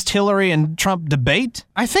the last Hillary and Trump debate.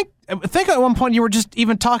 I think at one point you were just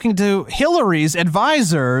even talking to Hillary's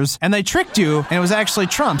advisors, and they tricked you, and it was actually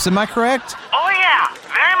Trump's. Am I correct? Oh, yeah.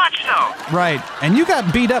 Very much so. Right. And you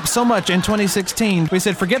got beat up so much in 2016, we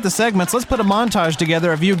said, forget the segments, let's put a montage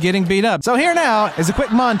together of you getting beat up. So here now is a quick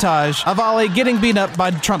montage of Ollie getting beat up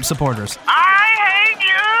by Trump supporters. I hate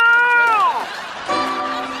you!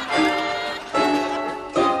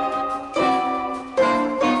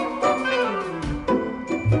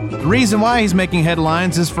 The reason why he's making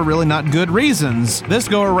headlines is for really not good reasons. This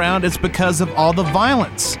go around, it's because of all the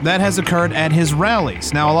violence that has occurred at his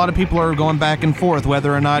rallies. Now, a lot of people are going back and forth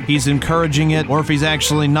whether or not he's encouraging it or if he's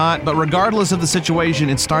actually not, but regardless of the situation,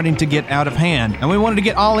 it's starting to get out of hand. And we wanted to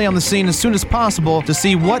get Ollie on the scene as soon as possible to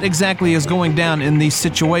see what exactly is going down in these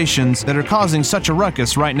situations that are causing such a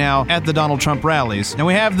ruckus right now at the Donald Trump rallies. And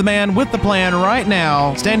we have the man with the plan right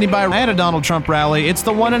now, standing by at a Donald Trump rally. It's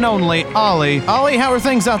the one and only Ollie. Ollie, how are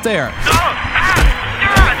things out there? Oh, God,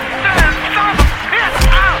 son of a bitch!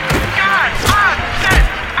 Oh, God, oh, shit!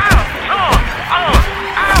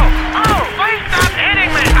 Oh, please stop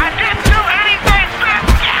hitting me! I didn't do anything,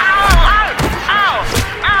 bitch!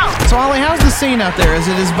 Ow! So, Ollie, how's the scene out there? Is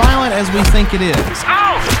it as violent as we think it is?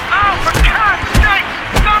 Oh, for God's sake!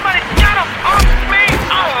 Somebody get him off me!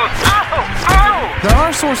 There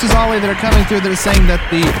are sources, Ollie, that are coming through that are saying that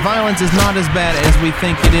the violence is not as bad as we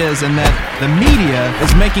think it is and that the media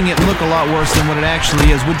is making it look a lot worse than what it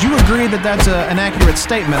actually is. Would you agree that that's an accurate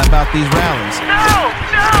statement about these rallies? No,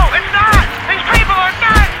 it's not! These people are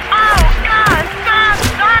not! Oh, God, stop!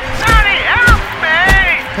 Somebody help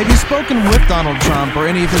me! Have you spoken with Donald Trump or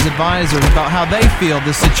any of his advisors about how they feel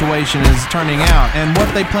this situation is turning out and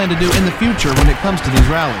what they plan to do in the future when it comes to these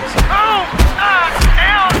rallies? Oh,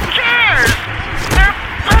 hell cares! They're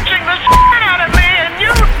punching the shit out of me and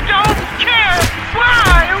you don't care!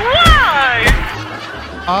 Why?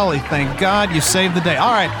 Ollie, thank God you saved the day.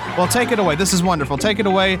 All right, well, take it away. This is wonderful. Take it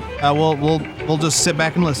away. We'll just sit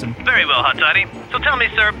back and listen. Very well, Hot Toddy. So tell me,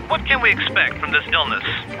 sir, what can we expect from this illness?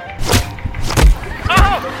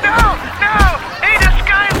 Oh, no! He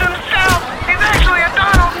disguised himself! He's actually a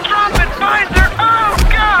Donald Trump advisor! Oh,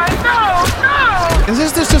 God, no! Is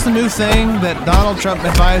this just a new thing that Donald Trump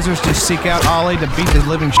advisors just seek out Ollie to beat the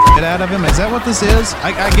living shit out of him? Is that what this is?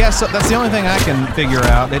 I guess that's the only thing I can figure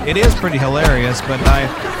out. It is pretty hilarious, but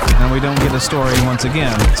we don't get a story once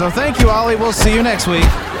again. So thank you, Ollie. We'll see you next week.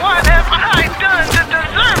 What have I done to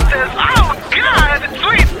deserve this? Oh, God!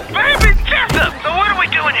 Sweet baby Jessup! So what are we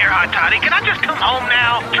doing here, Hot Toddy? Can I just come home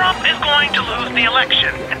now? Trump is going to lose the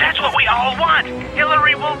election, and that's what we all want.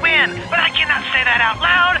 Hillary will win, but I cannot say that out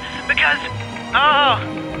loud because... Oh,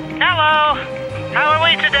 hello. How are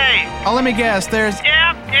we today? Oh, let me guess. There's...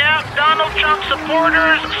 Yeah, Donald Trump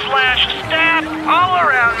supporters / staff all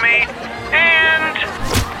around me, and...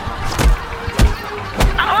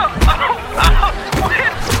 Oh, when will this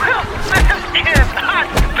end? Hot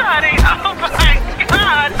Toddy, oh my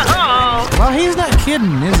God, oh. Well, he's not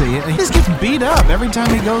kidding, is he? He just gets beat up every time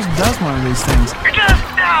he does one of these things. You're just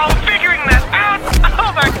now figuring this out?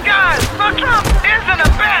 Oh my God, so Trump isn't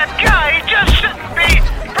a bad guy, he just shouldn't be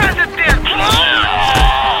president.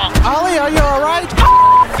 Ollie, are you alright?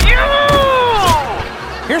 You!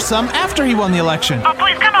 Here's some after he won the election. Oh,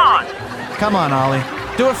 please, come on. Come on, Ollie.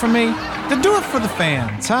 Do it for me. Do it for the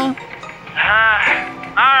fans, huh?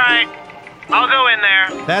 Alright. I'll go in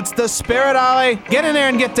there. That's the spirit, Ollie. Get in there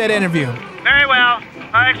and get that interview. Very well.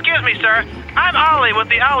 Excuse me, sir. I'm Ollie with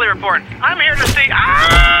the Ollie Report. I'm here to see...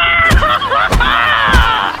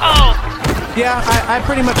 Yeah, I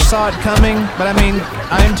pretty much saw it coming, but I mean,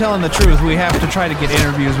 I am telling the truth. We have to try to get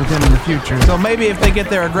interviews with him in the future. So maybe if they get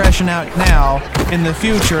their aggression out now, in the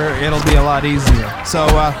future, it'll be a lot easier. So,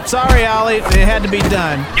 sorry, Ollie. It had to be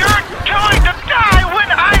done. You're going to die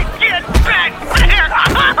when I get back there!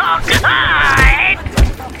 Oh, God!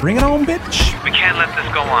 Bring it on, bitch. We can't let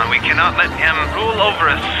this go on. We cannot let him rule over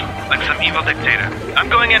us like some evil dictator. I'm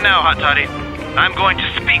going in now, Hot Toddy. I'm going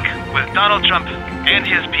to speak with Donald Trump and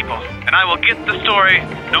his people and I will get the story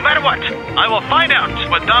no matter what. I will find out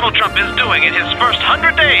what Donald Trump is doing in his first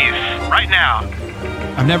 100 days right now.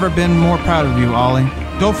 I've never been more proud of you, Ollie.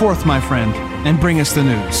 Go forth, my friend, and bring us the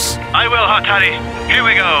news. I will, Hot Toddy. Here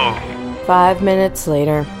we go. 5 minutes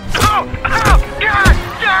later. Oh, God,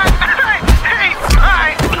 God, hey,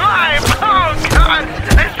 my life, oh, God,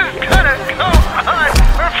 this is gonna go on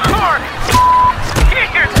for 4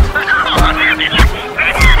 years.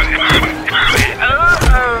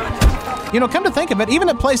 You know, come to think of it, even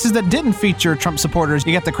at places that didn't feature Trump supporters,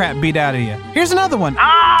 you get the crap beat out of you. Here's another one.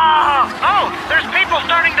 Oh, there's people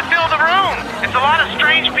starting to fill the room. It's a lot of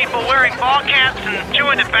strange people wearing ball caps and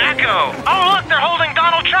chewing tobacco. Oh, look, they're holding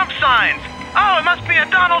Donald Trump signs. Oh, it must be a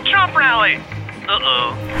Donald Trump rally.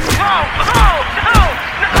 Uh-oh. Oh, no,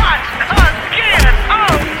 not again. Oh,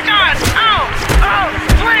 God, oh,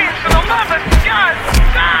 please, for the love of God,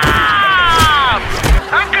 stop!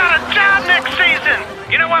 I've got a job next season.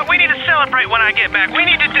 You know what? We need to celebrate when I get back. We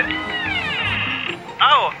need to do...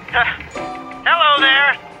 Oh, hello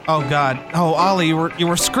there. Oh, God. Oh, Ollie, you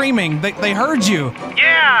were screaming. They heard you.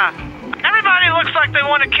 Yeah. Everybody looks like they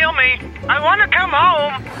want to kill me. I want to come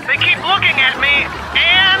home. They keep looking at me,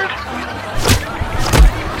 and...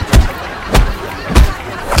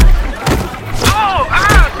 Oh,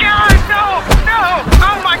 God, no,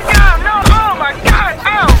 oh, my God, no, oh, my God,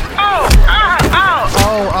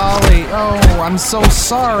 Oh, Ollie. Oh, I'm so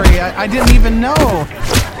sorry. I didn't even know.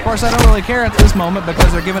 Of course, I don't really care at this moment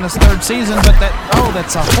because they're giving us third season, but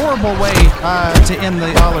that's a horrible way to end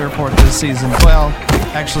the Ollie Report this season. Well,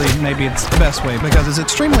 actually, maybe it's the best way because it's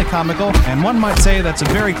extremely comical, and one might say that's a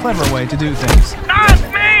very clever way to do things. Not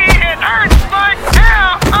me, it hurts like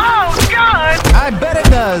hell, oh, God. I bet it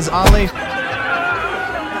does, Ollie.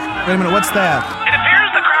 Wait a minute, what's that? It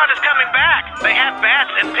appears the crowd is coming back. They have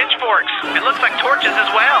bats and pitchforks. It looks like torches as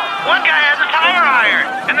well. One guy has a tire iron,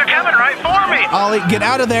 and they're coming right for me. Ollie, get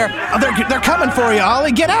out of there. Oh, they're coming for you,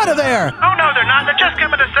 Ollie. Get out of there. Oh, no, they're not. They're just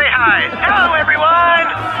coming to say hi. Hello,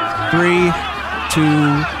 everyone. 3, 2,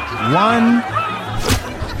 1.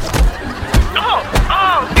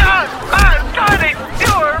 Oh, God, I'm Toddy,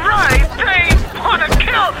 you were right, they want to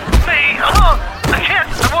kill me. Oh, I guess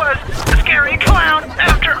I was a scary clown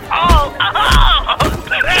after all.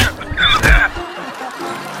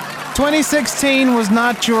 2016 was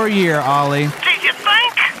not your year, Ollie. Did you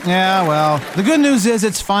think? Yeah, well, the good news is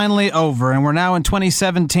it's finally over, and we're now in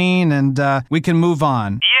 2017, and we can move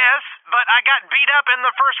on. Yes, but I got beat up in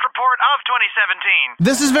the first report of 2017.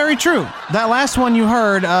 This is very true. That last one you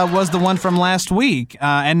heard was the one from last week.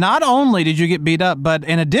 And not only did you get beat up, but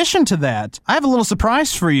in addition to that, I have a little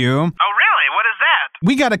surprise for you. Oh, really? What is that?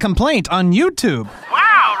 We got a complaint on YouTube.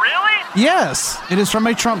 Wow, really? Yes, it is from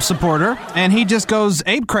a Trump supporter, and he just goes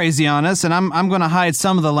ape crazy on us, and I'm going to hide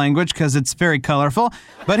some of the language because it's very colorful.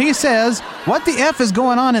 But he says, what the F is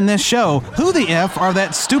going on in this show? Who the F are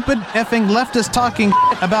that stupid effing leftist talking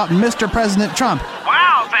about Mr. President Trump?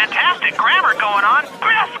 Wow, fantastic grammar going on.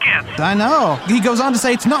 Biscuits! I know. He goes on to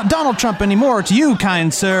say, it's not Donald Trump anymore. To you,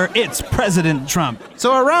 kind sir, it's President Trump.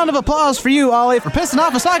 So a round of applause for you, Ollie, for pissing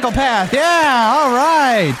off a psychopath. Yeah, all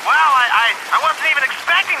right. Wow, I wasn't even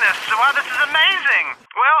expecting this. Wow, this is amazing.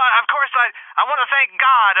 Well, of course, I want to thank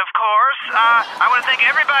God, of course. I want to thank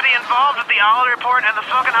everybody involved with the Ollie Report and the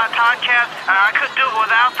Smokin Hot Toddcast. I couldn't do it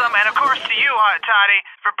without them. And, of course, to you, Hot Toddy,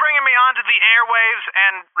 for bringing me onto the airwaves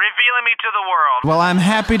and revealing me to the world. Well, I'm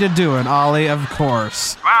happy to do it, Ollie, of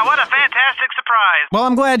course. Wow, what a fantastic surprise. Well,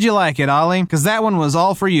 I'm glad you like it, Ollie, because that one was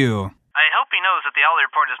all for you. I hope he knows that the Ollie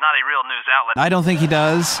Report is not a real news outlet. I don't think he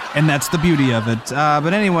does, and that's the beauty of it.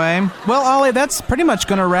 But anyway, well, Ollie, that's pretty much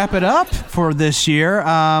going to wrap it up for this year.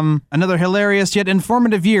 Another hilarious yet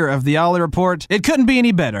informative year of the Ollie Report. It couldn't be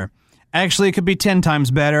any better. Actually, it could be 10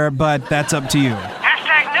 times better, but that's up to you.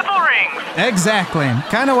 Hashtag nipple rings. Exactly.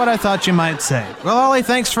 Kind of what I thought you might say. Well, Ollie,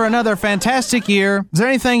 thanks for another fantastic year. Is there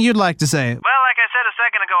anything you'd like to say? Well, like I said a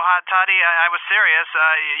second ago, Hot Toddy, I was serious.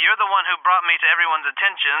 You're the one who brought me to everyone's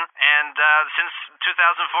attention, and since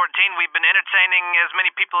 2014, we've been entertaining as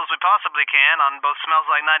many people as we possibly can on both Smells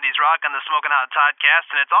Like 90s Rock and the Smokin Hot Toddcast,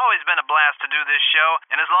 and it's always been a blast to do this show.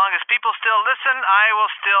 And as long as people still listen, I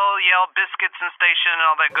will still yell biscuits and station and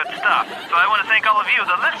all that good stuff. So I want to thank all of you,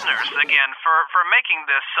 the listeners, again, for making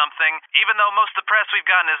this something. Even though most of the press we've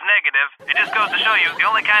gotten is negative, it just goes to show you the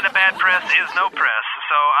only kind of bad press is no press.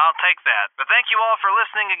 so I'll take that. But thank you all for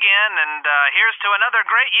listening again, and here's to another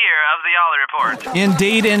great year of the Ollie Report.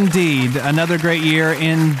 Indeed, indeed. Another great year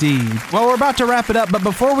indeed. Well, we're about to wrap it up, but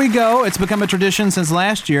before we go, it's become a tradition since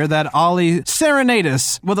last year that Ollie serenade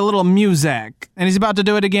us with a little music. And he's about to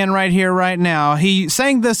do it again right here, right now. He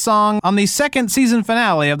sang this song on the second season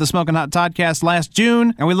finale of the Smokin Hot Toddcast last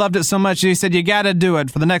June, and we loved it so much that he said, you gotta do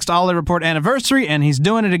it for the next Ollie Report anniversary, and he's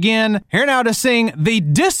doing it again. Here now to sing the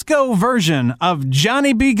disco version of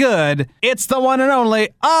Johnny Be Good, it's the one and only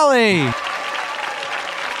Ollie!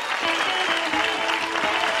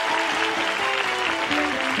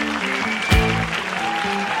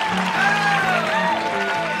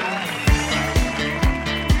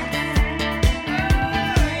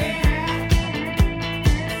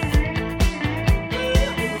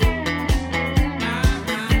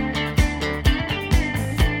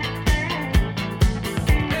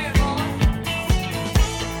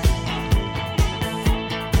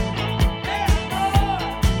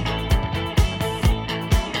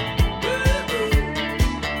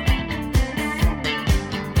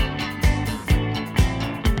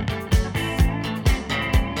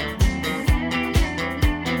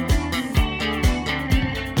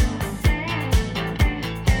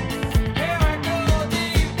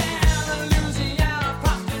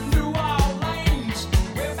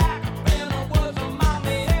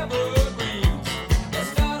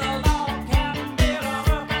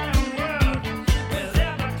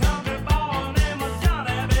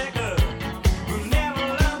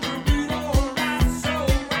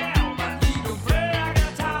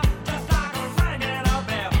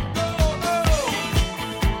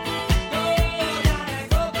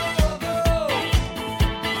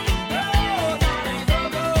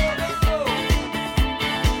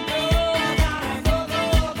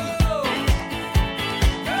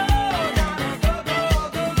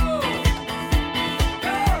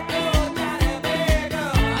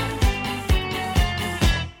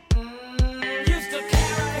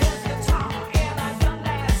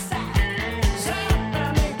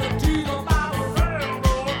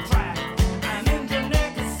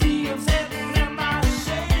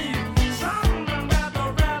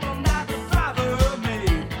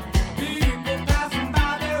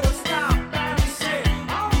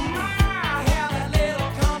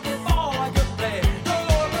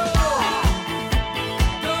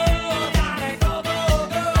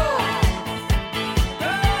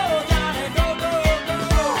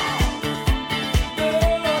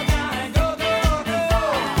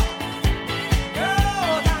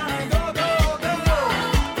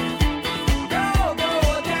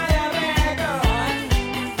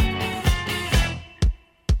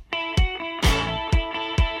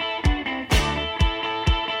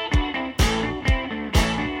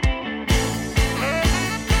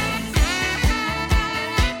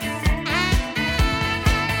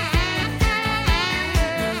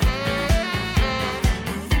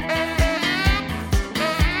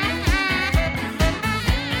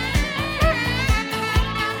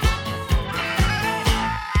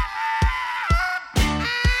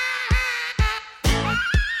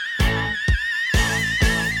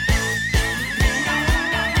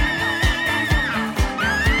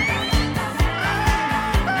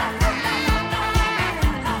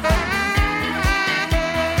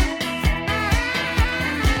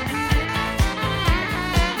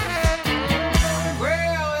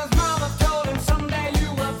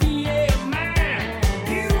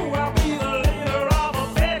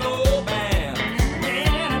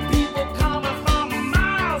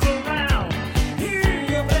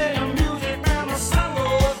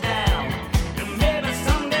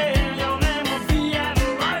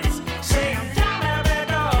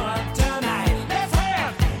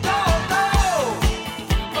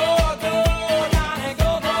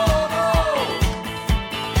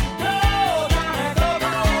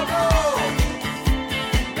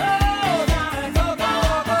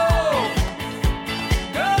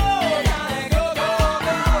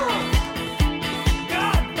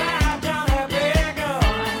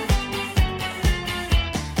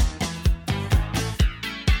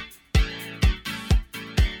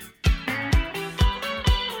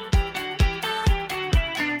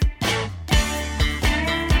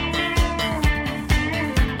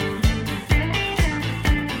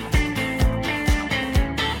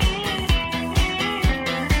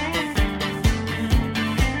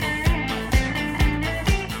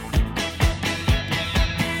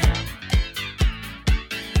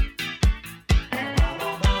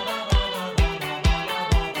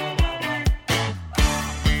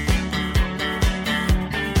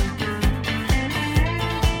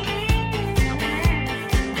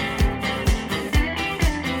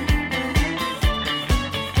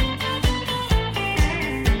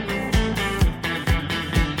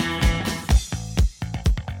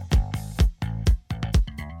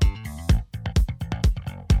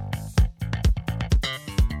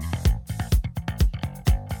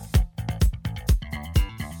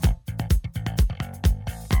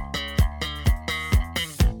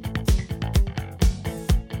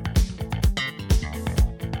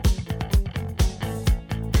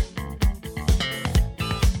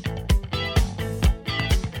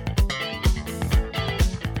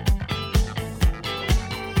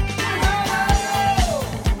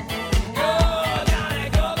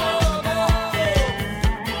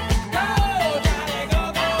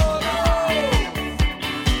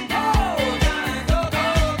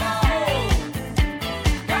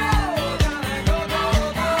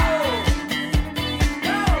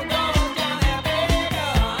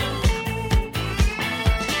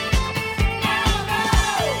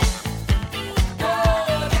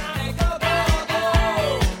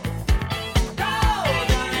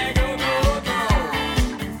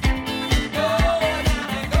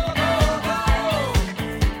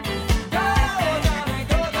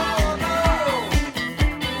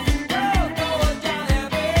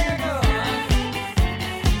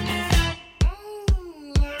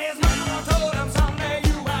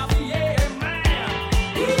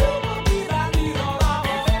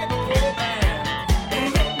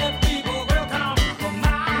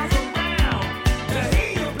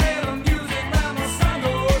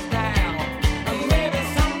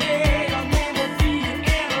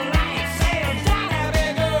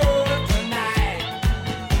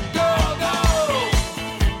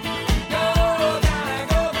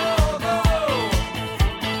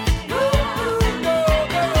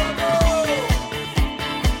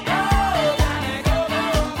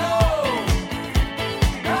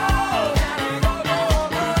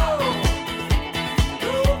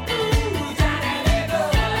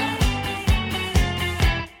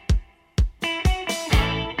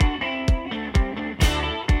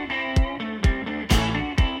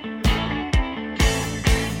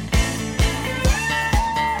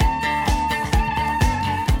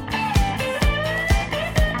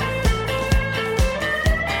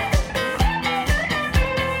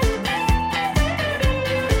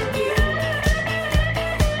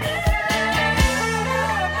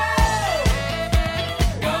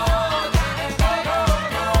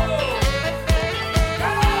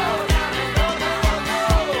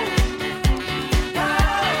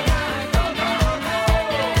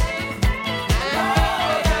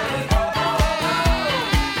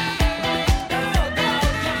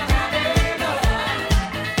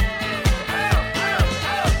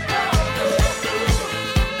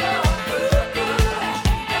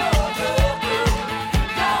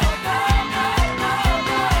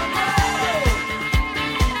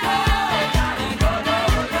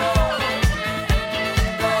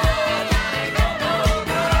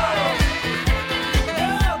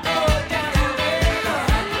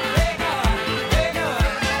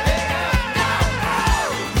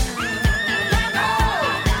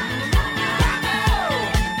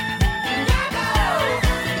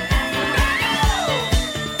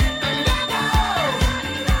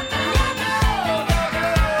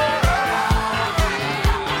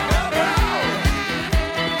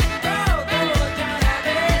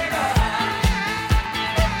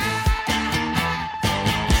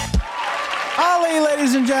 Ollie,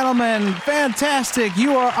 ladies and gentlemen, fantastic.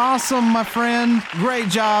 You are awesome, my friend. Great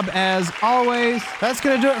job as always. That's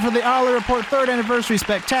going to do it for the Ollie Report 3rd Anniversary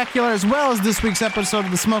Spectacular, as well as this week's episode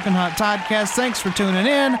of the Smokin Hot Toddcast. Thanks for tuning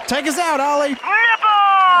in. Take us out, Ollie.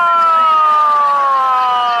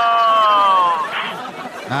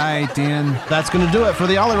 All right, Dan. That's going to do it for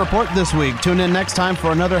the Ollie Report this week. Tune in next time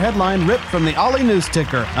for another headline ripped from the Ollie News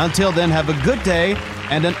Ticker. Until then, have a good day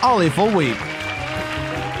and an Ollie-ful week.